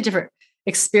 completely different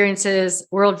experiences,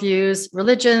 worldviews,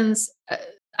 religions,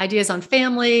 ideas on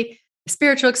family,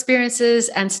 spiritual experiences,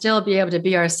 and still be able to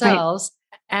be ourselves.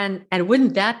 And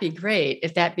wouldn't that be great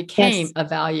if that became a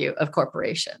value of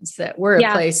corporations, that we're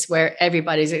a place where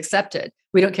everybody's accepted?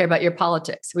 We don't care about your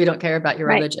politics. We don't care about your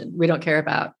religion. We don't care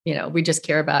about, we just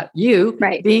care about you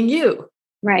being you.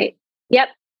 Right. Yep.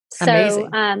 Amazing. So,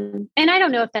 and I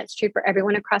don't know if that's true for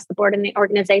everyone across the board in the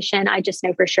organization. I just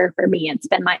know for sure for me, it's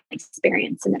been my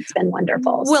experience, and it's been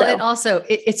wonderful. Well,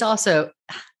 it's also,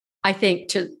 I think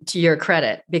to your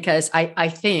credit, because I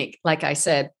think, like I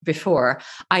said before,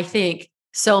 I think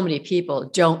so many people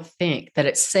don't think that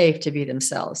it's safe to be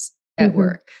themselves at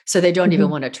work. So they don't even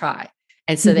want to try.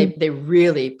 And so they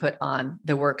really put on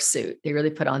the work suit. They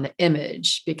really put on the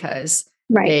image, because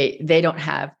they don't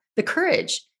have the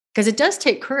courage, because it does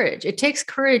take courage. It takes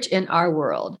courage in our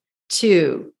world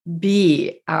to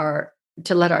let our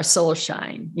soul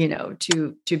shine,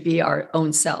 to be our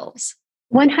own selves.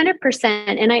 100%.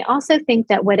 And I also think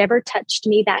that whatever touched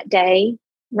me that day,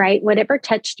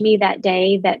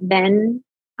 that then,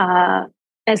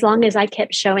 as long as I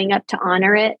kept showing up to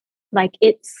honor it, like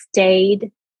it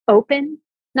stayed open.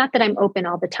 Not that I'm open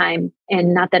all the time,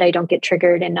 and not that I don't get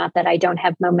triggered, and not that I don't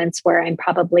have moments where I'm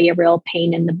probably a real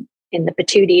pain in the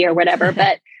patootie or whatever,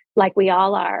 but like we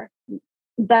all are.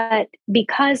 But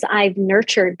because I've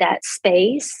nurtured that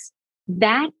space,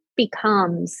 that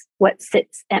becomes what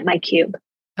sits at my cube.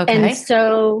 Okay. And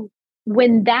so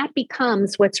when that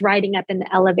becomes what's riding up in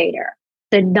the elevator,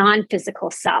 the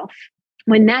non-physical self,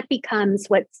 when that becomes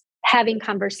what's having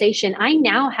conversation, I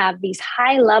now have these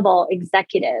high-level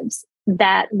executives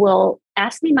that will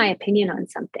ask me my opinion on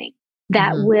something,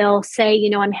 that will say, you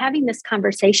know, I'm having this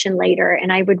conversation later,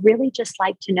 and I would really just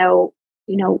like to know,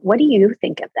 you know, what do you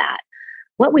think of that?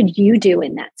 What would you do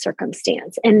in that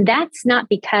circumstance? And that's not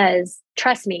because,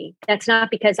 trust me, that's not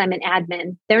because I'm an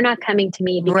admin. They're not coming to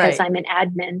me because I'm an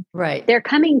admin. Right. They're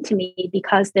coming to me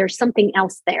because there's something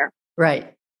else there.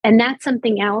 Right. And that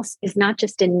something else is not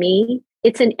just in me,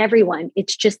 it's in everyone.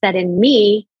 It's just that in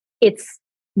me, it's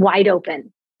wide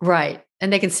open. Right.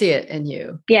 And they can see it in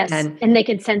you. Yes. And they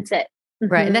can sense it.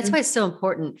 Right. And that's why it's so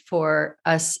important for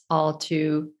us all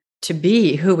to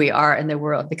be who we are in the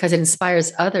world, because it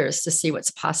inspires others to see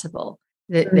what's possible.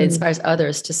 It inspires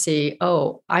others to see,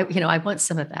 oh, I want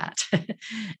some of that.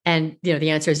 And, you know,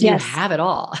 the answer is you have it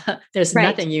all. There's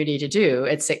nothing you need to do.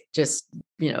 It's just,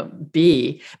 you know,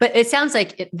 be. But it sounds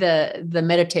like the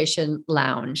meditation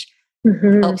lounge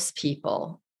helps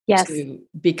people to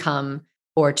become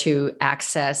or to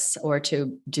access or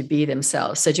to be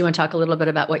themselves. So do you want to talk a little bit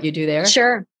about what you do there?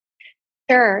 Sure.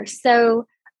 So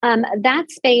that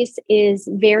space is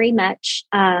very much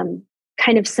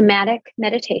kind of somatic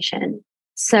meditation.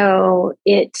 So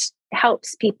it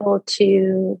helps people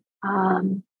to,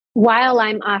 while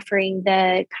I'm offering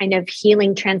the kind of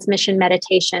healing transmission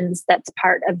meditations, that's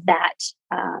part of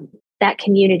that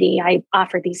community. I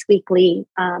offer these weekly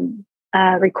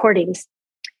recordings.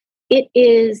 It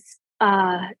is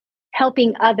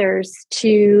helping others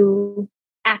to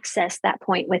access that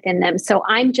point within them. So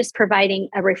I'm just providing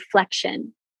a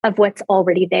reflection of what's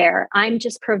already there. I'm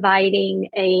just providing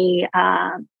a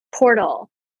portal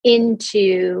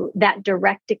into that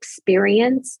direct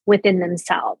experience within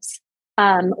themselves.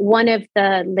 One of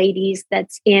the ladies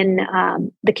that's in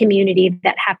the community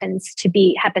that happens to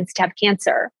have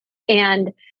cancer,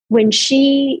 and when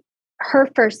her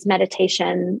first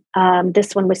meditation,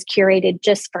 this one was curated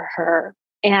just for her,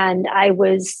 and I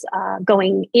was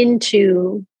going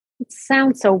into. It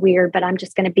sounds so weird, but I'm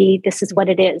just going to be. This is what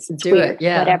it is. It's weird,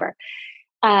 whatever.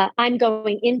 I'm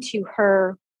going into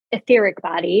her etheric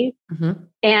body,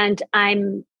 and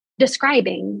I'm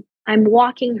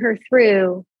walking her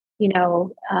through, you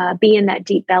know, be in that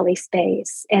deep belly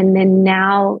space. And then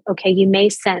now, okay, you may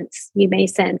sense,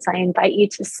 I invite you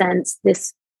to sense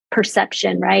this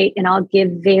perception, right? And I'll give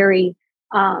very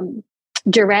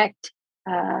direct,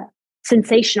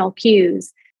 sensational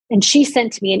cues. And she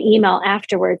sent me an email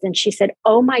afterwards and she said,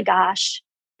 oh my gosh,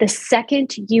 the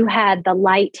second you had the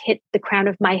light hit the crown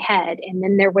of my head, and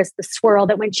then there was the swirl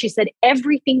that when she said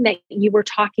everything that you were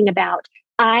talking about,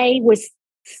 I was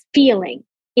feeling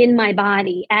in my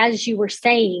body as you were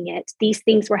saying it, these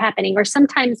things were happening. Or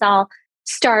sometimes I'll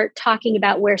start talking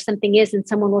about where something is and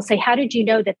someone will say, how did you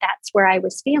know that that's where I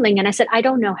was feeling? And I said, I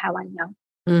don't know how I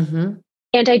know.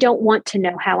 And I don't want to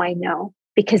know how I know,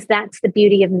 because that's the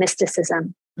beauty of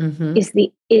mysticism, is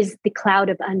the cloud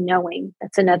of unknowing.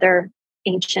 That's another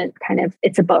ancient kind of,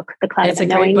 it's a book, The Cloud of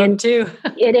Unknowing. It's a great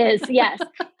book too. It is, yes.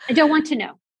 I don't want to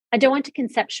know. I don't want to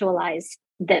conceptualize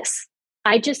this.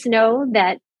 I just know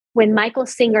that when Michael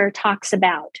Singer talks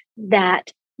about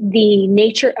that the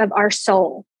nature of our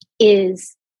soul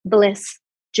is bliss,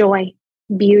 joy,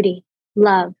 beauty,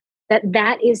 love,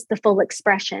 that is the full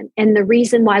expression. And the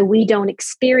reason why we don't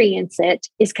experience it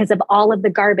is because of all of the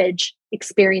garbage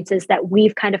experiences that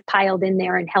we've kind of piled in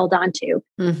there and held on to.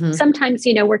 Sometimes,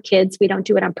 you know, we're kids, we don't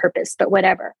do it on purpose, but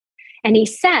whatever. And he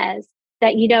says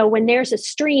that, you know, when there's a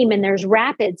stream and there's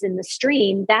rapids in the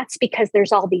stream, that's because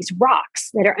there's all these rocks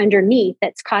that are underneath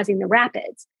that's causing the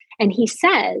rapids. And he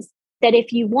says that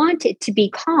if you want it to be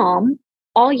calm,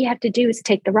 all you have to do is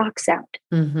take the rocks out.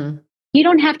 You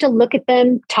don't have to look at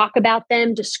them, talk about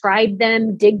them, describe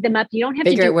them, dig them up. You don't have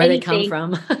to do where anything. they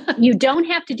come from. You don't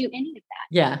have to do any of that.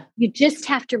 Yeah. You just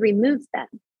have to remove them.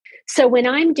 So when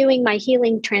I'm doing my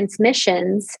healing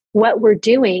transmissions, what we're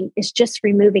doing is just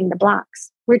removing the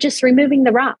blocks. We're just removing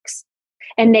the rocks.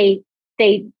 And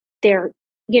they're,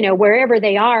 you know, wherever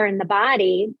they are in the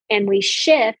body, and we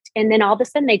shift, and then all of a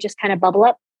sudden they just kind of bubble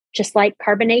up, just like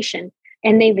carbonation,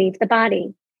 and they leave the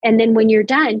body. And then when you're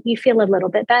done, you feel a little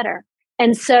bit better.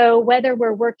 And so whether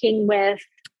we're working with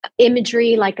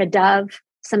imagery like a dove,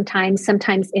 sometimes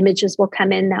images will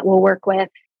come in that we'll work with.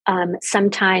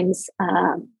 Sometimes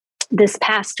this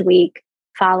past week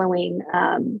following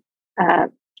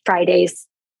Friday's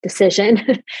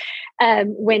decision,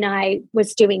 when I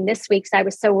was doing this week's, I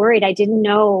was so worried. I didn't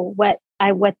know what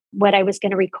what I was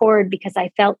going to record because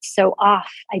I felt so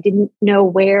off. I didn't know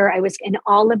where I was. And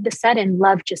all of a sudden,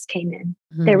 love just came in.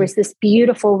 Mm-hmm. There was this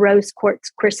beautiful rose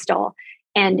quartz crystal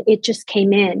and it just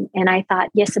came in. And I thought,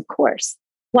 yes, of course.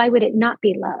 Why would it not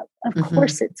be love? Of mm-hmm.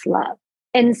 course it's love.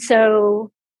 And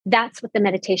so that's what the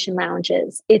meditation lounge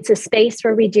is. It's a space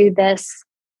where we do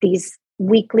these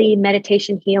weekly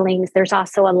meditation healings. There's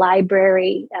also a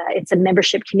library. It's a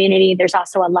membership community. There's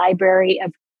also a library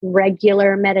of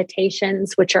regular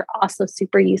meditations, which are also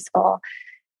super useful.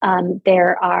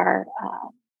 There are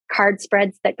card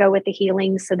spreads that go with the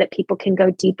healings so that people can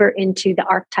go deeper into the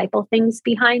archetypal things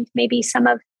behind maybe some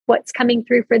of what's coming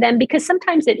through for them, because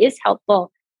sometimes it is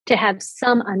helpful to have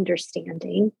some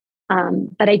understanding.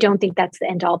 But I don't think that's the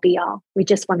end all be all. We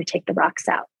just want to take the rocks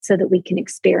out so that we can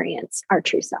experience our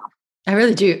true self. I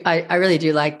really do. I really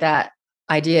do like that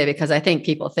idea, because I think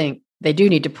people think they do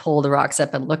need to pull the rocks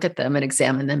up and look at them and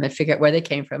examine them and figure out where they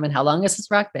came from and how long has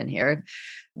this rock been here?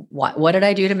 What did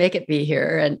I do to make it be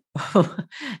here?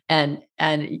 And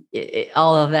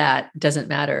all of that doesn't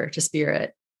matter to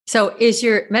spirit. So is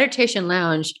your meditation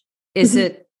lounge, is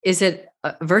it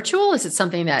virtual? Is it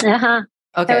something that,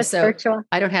 okay, so virtual.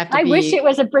 I don't have to I wish it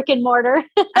was a brick and mortar.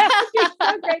 That would be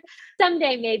so great.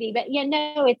 Someday maybe, but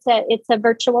it's a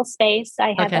virtual space.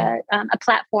 I have a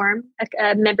platform,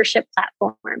 a membership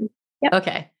platform. Yep.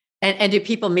 Okay. And do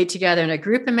people meet together in a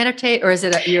group and meditate, or is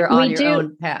it you're on your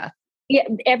own path? Yeah,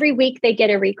 every week they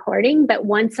get a recording, but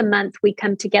once a month we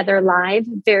come together live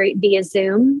via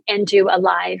Zoom and do a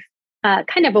live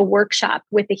kind of a workshop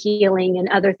with the healing and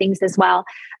other things as well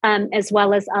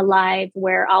as a live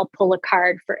where I'll pull a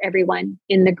card for everyone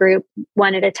in the group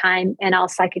one at a time, and I'll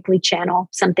psychically channel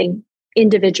something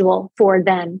individual for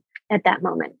them at that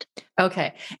moment.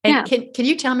 Okay. And can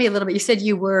you tell me a little bit? You said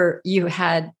you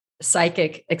had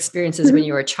psychic experiences mm-hmm. when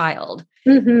you were a child.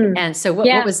 Mm-hmm. And so what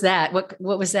was that? What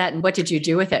was that? And what did you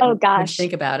do with it? Oh gosh.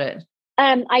 Think about it.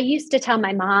 I used to tell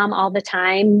my mom all the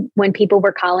time when people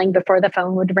were calling before the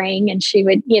phone would ring, and she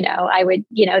would, I would,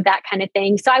 that kind of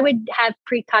thing. So I would have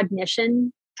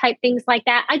precognition type things like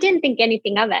that. I didn't think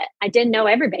anything of it. I didn't know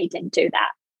everybody didn't do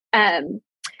that.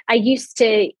 I used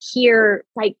to hear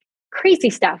like crazy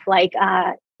stuff. Like,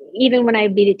 even when I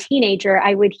would be a teenager,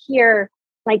 I would hear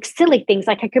like silly things.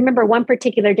 Like I can remember one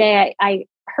particular day, I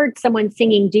heard someone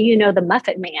singing, "Do you know the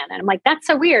Muffin Man?" And I'm like, that's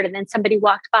so weird. And then somebody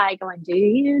walked by going, "Do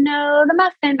you know the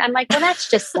Muffin?" I'm like, well,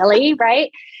 that's just silly, right?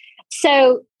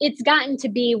 So it's gotten to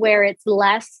be where it's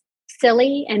less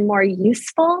silly and more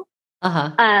useful.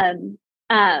 But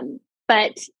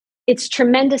it's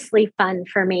tremendously fun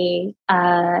for me.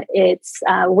 It's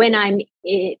when I'm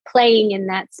playing in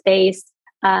that space,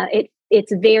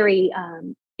 it's very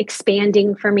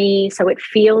expanding for me. So it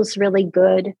feels really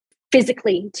good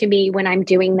physically to me when I'm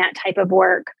doing that type of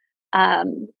work.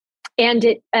 And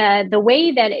the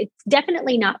way that it's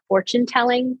definitely not fortune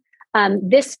telling,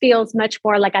 this feels much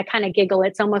more like, I kind of giggle.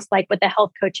 It's almost like with the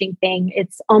health coaching thing.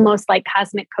 It's almost like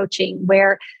cosmic coaching,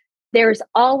 where there's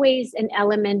always an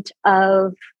element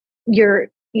of your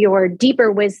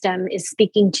deeper wisdom is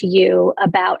speaking to you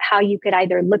about how you could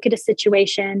either look at a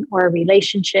situation or a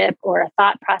relationship or a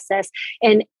thought process,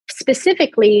 and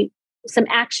specifically some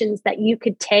actions that you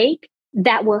could take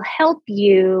that will help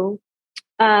you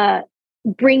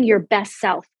bring your best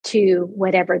self to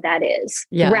whatever that is,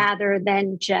 rather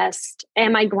than just,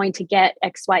 am I going to get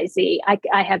XYZ?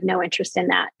 I have no interest in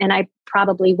that. And I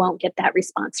probably won't get that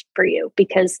response for you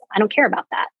because I don't care about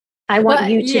that. I want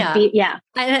you to be,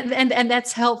 And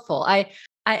that's helpful. I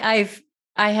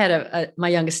had my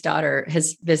youngest daughter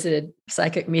has visited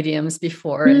psychic mediums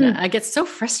before, and I get so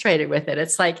frustrated with it.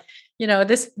 It's like,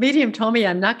 this medium told me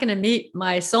I'm not going to meet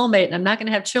my soulmate and I'm not going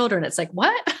to have children. It's like,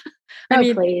 what?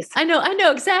 Please. I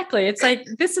know exactly. It's like,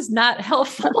 this is not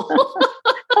helpful.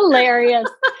 Hilarious.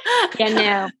 Yeah, no.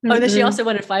 Mm-hmm. Oh, then she also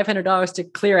wanted $500 to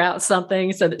clear out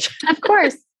something so that of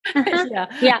course.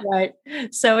 Yeah. Right.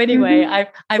 So anyway,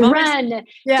 I've run.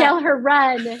 Tell her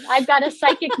run. I've got a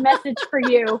psychic message for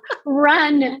you.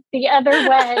 Run the other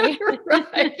way.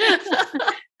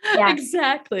 Yeah.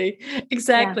 Exactly.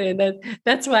 Yeah. And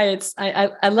that's why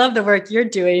I love the work you're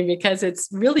doing, because it's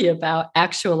really about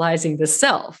actualizing the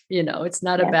self. It's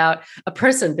not about a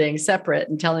person being separate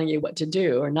and telling you what to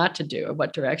do or not to do or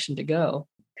what direction to go.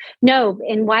 No.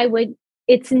 And why would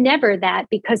it's never that,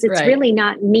 because it's really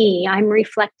not me. I'm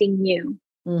reflecting you.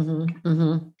 Mm-hmm.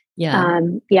 Mm-hmm.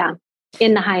 Yeah.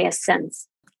 In the highest sense.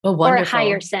 Oh, wonderful. Or a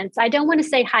higher sense. I don't want to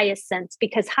say highest sense,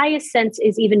 because highest sense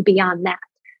is even beyond that.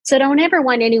 So don't ever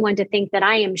want anyone to think that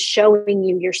I am showing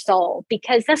you your soul,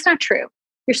 because that's not true.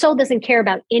 Your soul doesn't care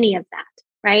about any of that,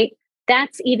 right?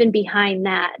 that's even behind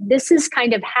that. This is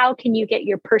kind of how can you get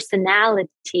your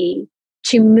personality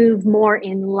to move more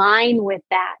in line with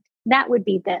that? That would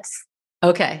be this.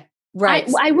 Okay. Right.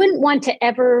 I wouldn't want to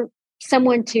ever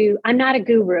I'm not a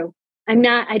guru.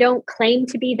 I don't claim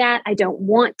to be that. I don't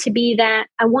want to be that.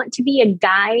 I want to be a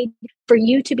guide for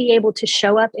you to be able to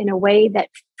show up in a way that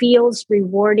feels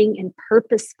rewarding and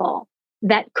purposeful,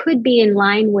 that could be in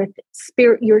line with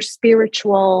your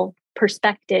spiritual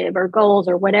perspective or goals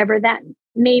or whatever that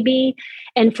may be.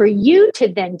 And for you to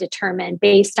then determine,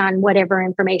 based on whatever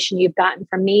information you've gotten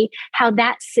from me, how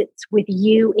that sits with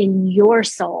you in your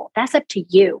soul. That's up to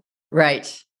you.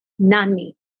 Right. Not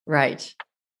me. Right.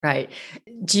 Right.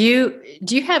 Do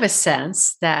you have a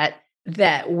sense that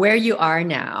where you are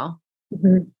now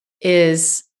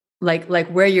is like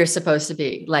where you're supposed to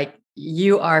be? Like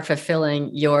you are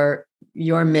fulfilling your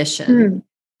mission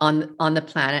on the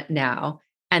planet now,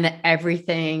 and that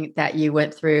everything that you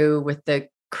went through with the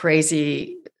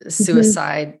crazy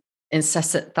suicide,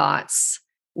 incessant thoughts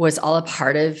was all a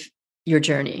part of your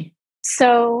journey?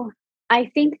 So I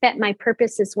think that my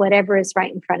purpose is whatever is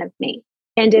right in front of me.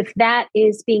 And if that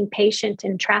is being patient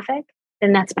in traffic,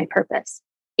 then that's my purpose.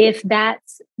 If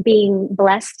that's being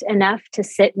blessed enough to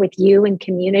sit with you in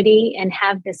community and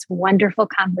have this wonderful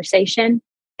conversation,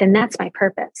 then that's my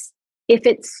purpose. If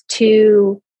it's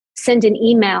to send an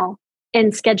email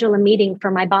and schedule a meeting for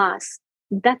my boss,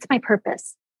 that's my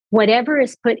purpose. Whatever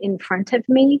is put in front of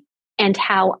me and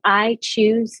how I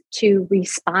choose to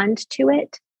respond to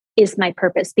it is my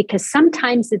purpose, because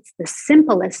sometimes it's the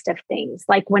simplest of things.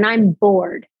 Like when I'm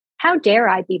bored, how dare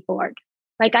I be bored?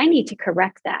 Like I need to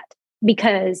correct that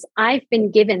because I've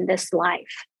been given this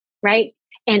life, right?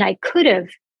 And I could have,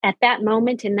 at that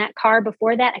moment in that car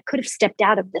before that, I could have stepped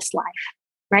out of this life,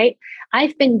 right?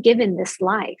 I've been given this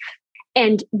life.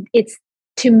 And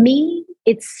to me,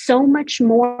 it's so much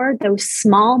more those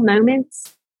small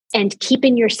moments and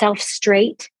keeping yourself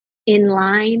straight, in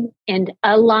line and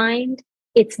aligned.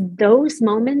 It's those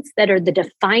moments that are the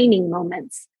defining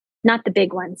moments, not the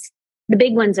big ones. The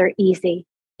big ones are easy.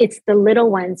 It's the little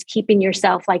ones, keeping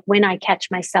yourself, like when I catch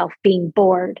myself being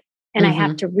bored and I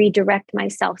have to redirect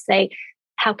myself, say,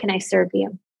 how can I serve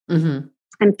you?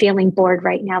 I'm feeling bored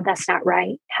right now. That's not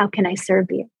right. How can I serve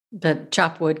you? The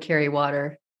chop wood, carry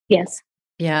water. Yes.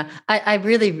 Yeah. I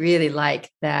really, really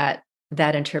like that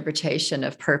interpretation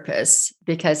of purpose,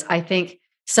 because I think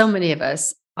so many of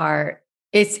us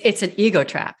it's an ego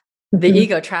trap. The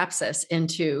ego traps us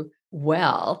into,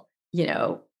 well,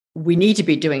 we need to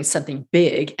be doing something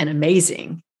big and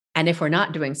amazing. And if we're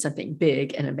not doing something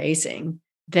big and amazing,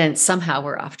 then somehow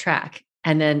we're off track.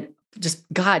 And then just,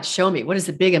 God, show me, what is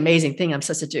the big, amazing thing I'm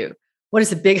supposed to do? What is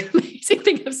the big, amazing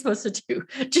thing I'm supposed to do?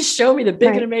 Just show me the big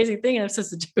and amazing thing I'm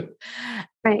supposed to do.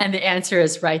 Right. And the answer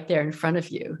is right there in front of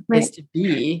you, is to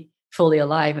be fully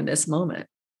alive in this moment.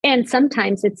 And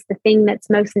sometimes it's the thing that's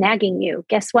most nagging you.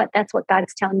 Guess what? That's what God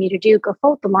is telling you to do. Go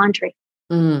fold the laundry,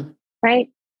 right?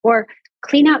 Or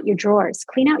clean out your drawers,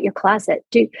 clean out your closet.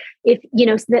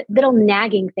 That little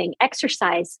nagging thing.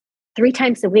 Exercise 3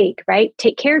 times a week, right?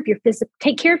 Take care of your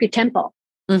temple,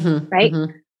 right?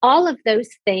 All of those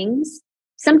things.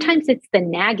 Sometimes it's the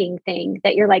nagging thing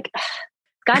that you're like,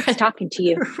 God's talking to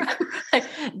you. Right.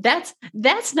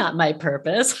 That's not my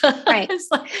purpose. Right.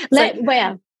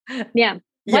 Yeah.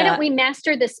 Why don't we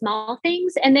master the small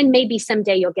things, and then maybe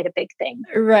someday you'll get a big thing.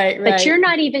 Right. But you're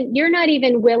not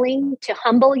even willing to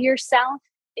humble yourself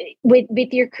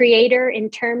with your creator in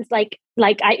terms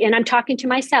and I'm talking to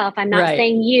myself. I'm not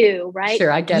saying you, right?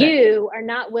 Sure, I get it. You are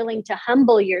not willing to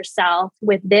humble yourself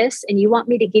with this, and you want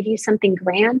me to give you something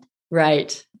grand?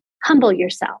 Right. Humble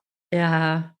yourself.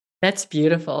 Yeah, that's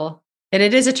beautiful. And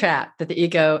it is a trap that the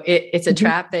ego, it's a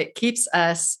trap that keeps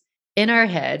us in our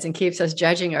heads and keeps us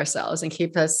judging ourselves and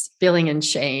keeps us feeling in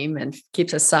shame and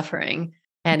keeps us suffering.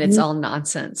 And it's all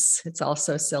nonsense. It's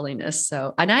also silliness.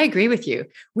 So, and I agree with you.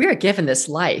 We are given this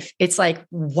life. It's like,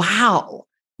 wow.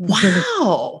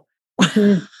 Wow.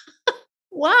 And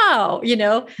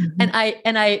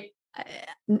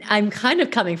I'm kind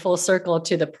of coming full circle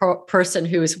to the person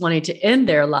who is wanting to end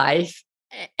their life.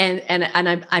 And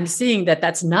I'm seeing that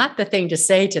that's not the thing to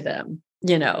say to them.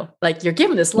 Like, you're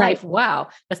given this life. Right. Wow.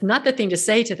 That's not the thing to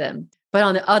say to them. But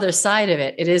on the other side of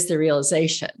it, it is the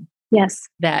realization. Yes.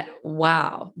 That,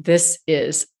 wow, this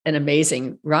is an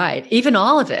amazing ride. Even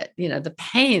all of it, the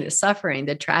pain, the suffering,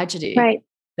 the tragedy,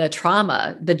 the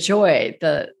trauma, the joy,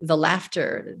 the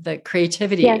laughter, the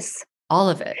creativity, all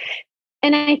of it.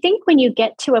 And I think when you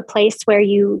get to a place where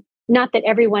not that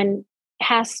everyone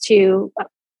has to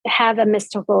have a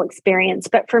mystical experience.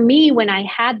 But for me, when I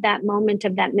had that moment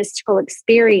of that mystical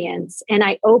experience and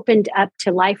I opened up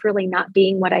to life really not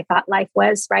being what I thought life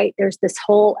was, right? There's this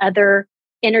whole other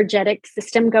energetic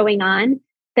system going on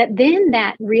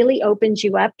that really opens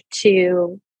you up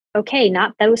to, okay,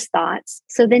 not those thoughts.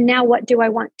 So then now what do I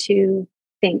want to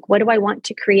think? What do I want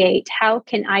to create? How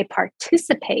can I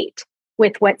participate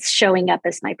with what's showing up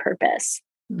as my purpose?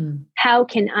 How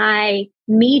can I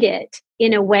meet it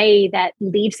in a way that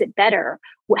leaves it better?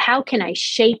 How can I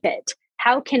shape it?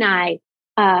 How can I,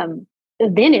 then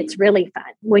it's really fun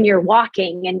when you're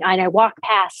walking and I walk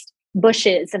past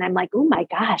bushes and I'm like, oh my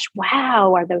gosh,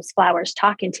 wow, are those flowers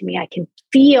talking to me? I can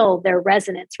feel their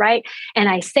resonance, right? And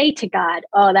I say to God,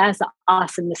 oh, that's an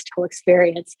awesome mystical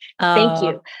experience. Thank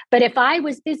you. But if I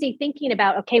was busy thinking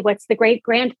about, okay, what's the great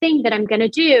grand thing that I'm going to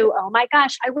do? Oh my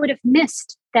gosh, I would have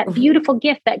missed that beautiful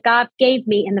gift that God gave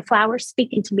me and the flowers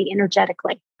speaking to me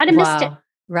energetically. I'd have missed it.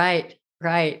 Right.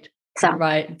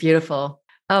 Beautiful.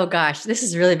 Oh gosh, this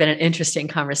has really been an interesting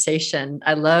conversation.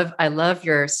 I love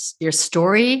your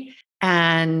story.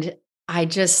 And I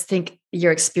just think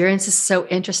your experience is so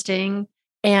interesting.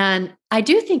 And I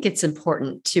do think it's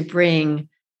important to bring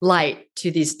light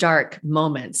to these dark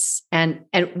moments. And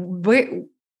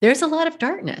there's a lot of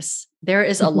darkness. There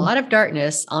is a lot of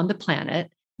darkness on the planet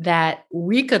that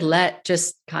we could let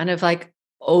just kind of like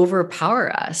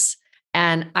overpower us.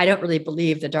 And I don't really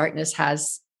believe the darkness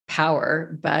has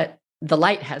power, but the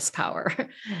light has power.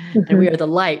 And we are the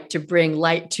light to bring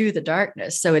light to the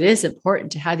darkness. So it is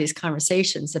important to have these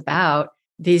conversations about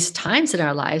these times in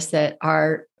our lives that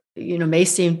are, may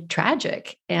seem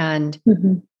tragic. And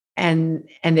the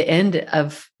end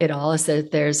of it all is that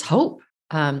there's hope.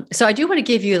 So I do want to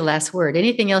give you the last word.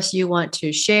 Anything else you want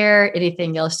to share?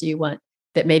 Anything else you want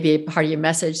that may be a part of your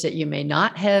message that you may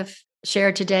not have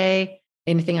shared today?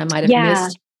 Anything I might have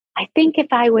missed? I think if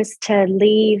I was to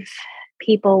leave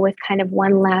people with kind of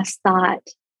one last thought,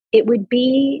 it would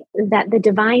be that the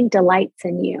divine delights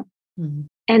in you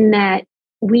and that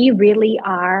we really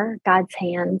are God's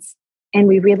hands and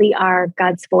we really are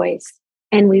God's voice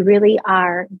and we really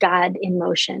are God in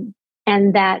motion.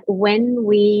 And that when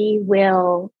we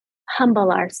will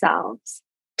humble ourselves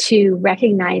to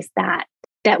recognize that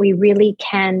we really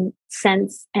can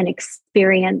sense and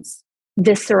experience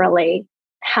viscerally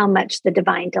how much the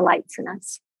divine delights in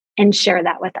us and share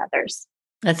that with others.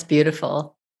 That's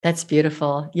beautiful. That's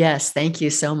beautiful. Yes. Thank you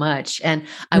so much. And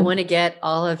I want to get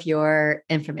all of your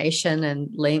information and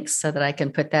links so that I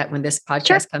can put that when this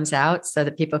podcast comes out so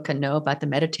that people can know about the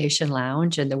Meditation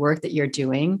Lounge and the work that you're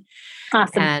doing.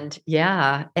 Awesome.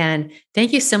 And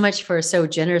thank you so much for so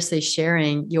generously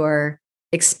sharing your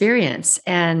experience,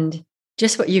 and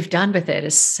just what you've done with it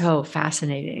is so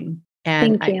fascinating.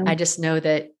 And I just know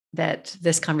that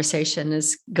this conversation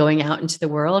is going out into the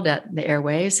world at the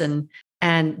airways, and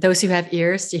those who have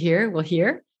ears to hear will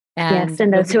hear. And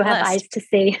those who have eyes to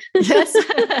see. Yes,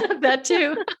 that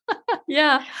too.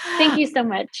 Yeah. Thank you so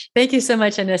much. Thank you so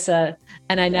much, Anissa.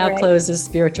 And I now close the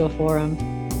Spiritual Forum.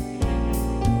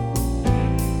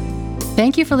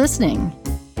 Thank you for listening.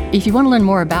 If you want to learn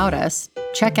more about us,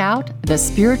 check out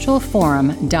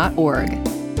thespiritualforum.org.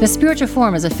 The Spiritual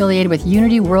Forum is affiliated with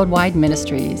Unity Worldwide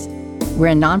Ministries. We're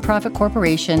a nonprofit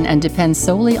corporation and depend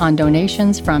solely on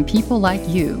donations from people like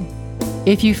you.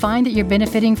 If you find that you're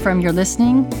benefiting from your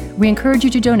listening, we encourage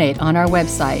you to donate on our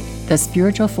website,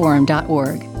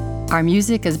 thespiritualforum.org. Our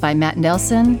music is by Matt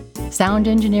Nelson. Sound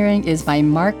engineering is by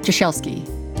Mark Jaschelski.